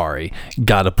 Sorry,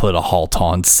 got to put a halt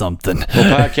on something. We'll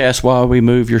podcast while we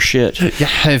move your shit. Yeah,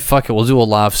 hey, fuck it. We'll do a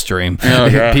live stream. Oh,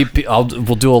 yeah.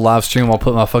 We'll do a live stream. I'll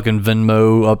put my fucking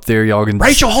Venmo up there. Y'all can.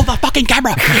 Rachel, hold the fucking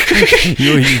camera.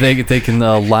 They can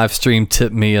live stream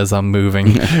tip me as I'm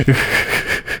moving.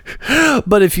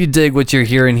 But if you dig what you're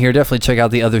hearing here, definitely check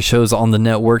out the other shows on the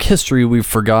network. History We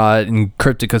Forgot and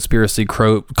Cryptic Conspiracy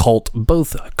Cult,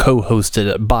 both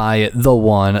co-hosted by the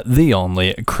one, the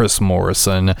only Chris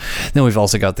Morrison. Then we've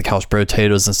also got the Couch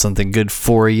Potatoes and Something Good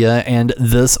For You, and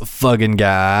this fucking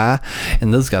guy.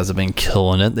 And those guys have been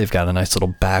killing it. They've got a nice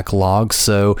little backlog,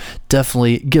 so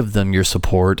definitely give them your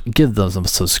support. Give them some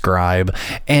subscribe.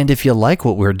 And if you like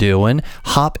what we're doing,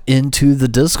 hop into the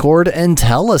Discord and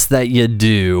tell us that you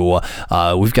do.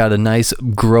 We've got a nice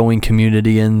growing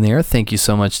community in there. Thank you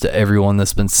so much to everyone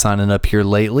that's been signing up here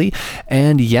lately.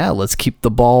 And yeah, let's keep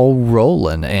the ball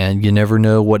rolling. And you never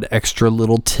know what extra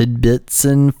little tidbits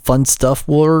and fun stuff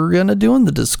we're going to do in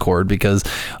the Discord, because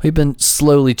we've been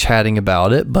slowly chatting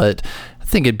about it, but I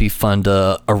think it'd be fun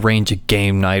to arrange a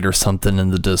game night or something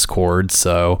in the Discord.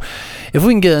 So if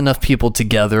we can get enough people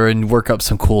together and work up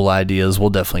some cool ideas, we'll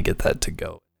definitely get that to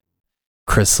go.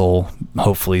 Chris will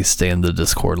hopefully stay in the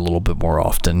Discord a little bit more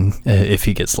often if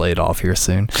he gets laid off here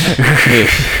soon.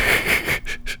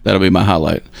 That'll be my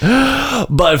highlight.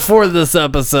 But for this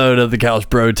episode of the Couch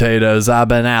Potatoes, I've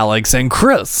been Alex, and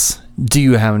Chris, do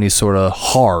you have any sort of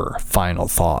horror final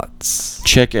thoughts?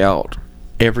 Check out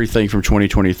everything from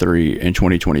 2023 and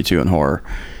 2022 in horror.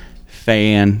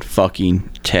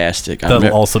 Fan-fucking-tastic.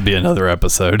 That'll also be another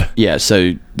episode. Yeah,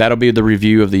 so that'll be the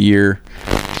review of the year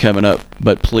coming up.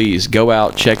 But please, go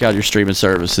out, check out your streaming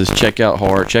services, check out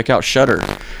horror, check out Shudder.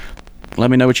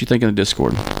 Let me know what you think in the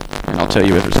Discord, and I'll tell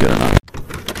you if it's good or not.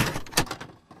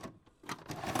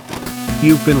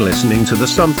 You've been listening to the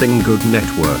Something Good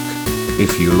Network.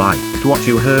 If you liked what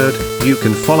you heard, you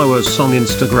can follow us on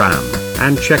Instagram,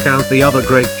 and check out the other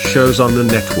great shows on the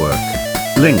network.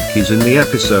 Link is in the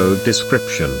episode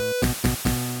description.